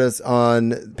support us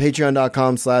on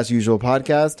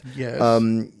patreon.com/usualpodcast. Yes.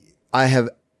 I have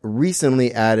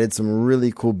recently added some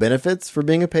really cool benefits for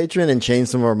being a patron and changed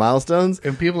some of our milestones.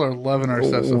 And people are loving our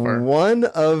stuff so far. One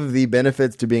of the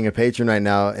benefits to being a patron right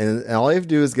now, and all you have to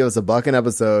do is give us $1 an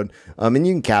episode, and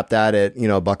you can cap that at,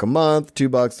 $1 a month, $2,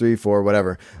 $3, $4,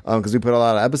 whatever, because we put a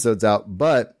lot of episodes out.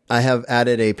 But I have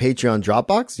added a Patreon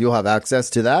Dropbox. You'll have access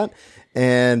to that.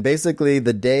 And basically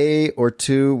the day or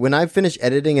two, when I finish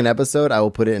editing an episode, I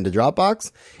will put it into Dropbox,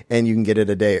 and you can get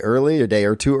it a day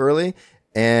or two early.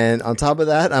 And on top of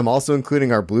that, I'm also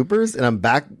including our bloopers, and I'm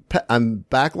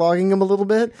backlogging them a little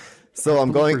bit. So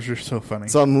Bloopers are so funny.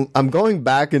 So I'm going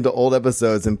back into old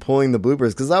episodes and pulling the bloopers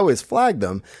because I always flag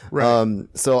them. Right.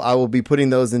 So I will be putting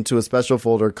those into a special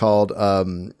folder called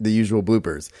The Usual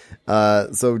Bloopers.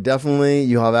 So definitely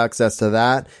you'll have access to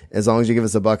that. As long as you give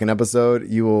us $1 an episode,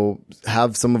 you will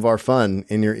have some of our fun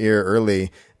in your ear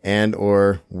early and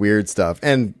or weird stuff.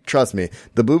 And trust me,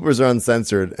 the bloopers are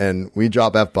uncensored and we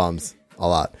drop F-bombs a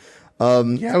lot.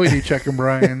 Yeah, we do, Chuck and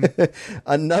Brian.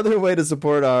 Another way to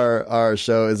support our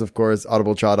show is, of course,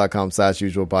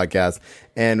 audibletrial.com/usualpodcast.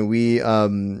 And we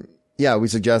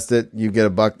suggest it. You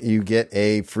get you get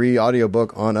a free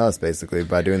audiobook on us, basically,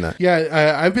 by doing that.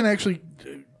 Yeah, I've been actually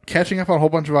catching up on a whole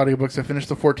bunch of audiobooks. I finished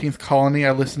The 14th Colony.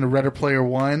 I listened to Ready Player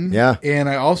One. Yeah. And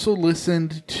I also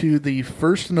listened to the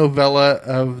first novella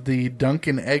of the Dunk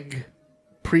and Egg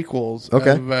prequels of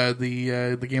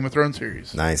the Game of Thrones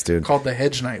series. Nice, dude. Called The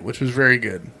Hedge Knight, which was very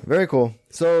good. Very cool.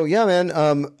 So yeah, man,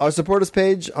 our support us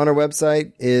page on our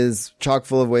website is chock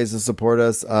full of ways to support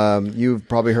us. You've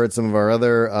probably heard some of our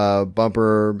other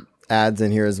bumper ads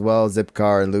in here as well,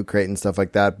 Zipcar and Loot Crate and stuff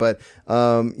like that. But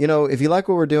if you like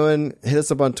what we're doing, hit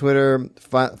us up on Twitter,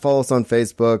 follow us on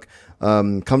Facebook,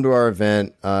 come to our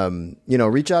event,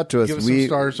 reach out to us. Give us some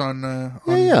stars on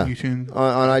YouTube.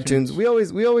 On iTunes.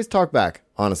 We always talk back,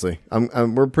 honestly.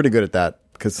 We're pretty good at that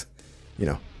because,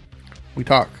 we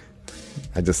talk.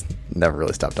 I just never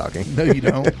really stop talking. No, you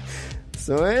don't.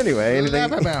 So anyway,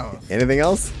 anything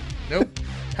else? Nope.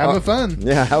 Have fun.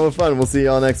 Yeah, have fun. We'll see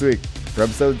y'all next week for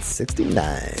episode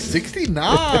 69.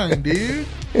 69, dude.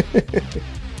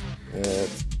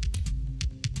 That's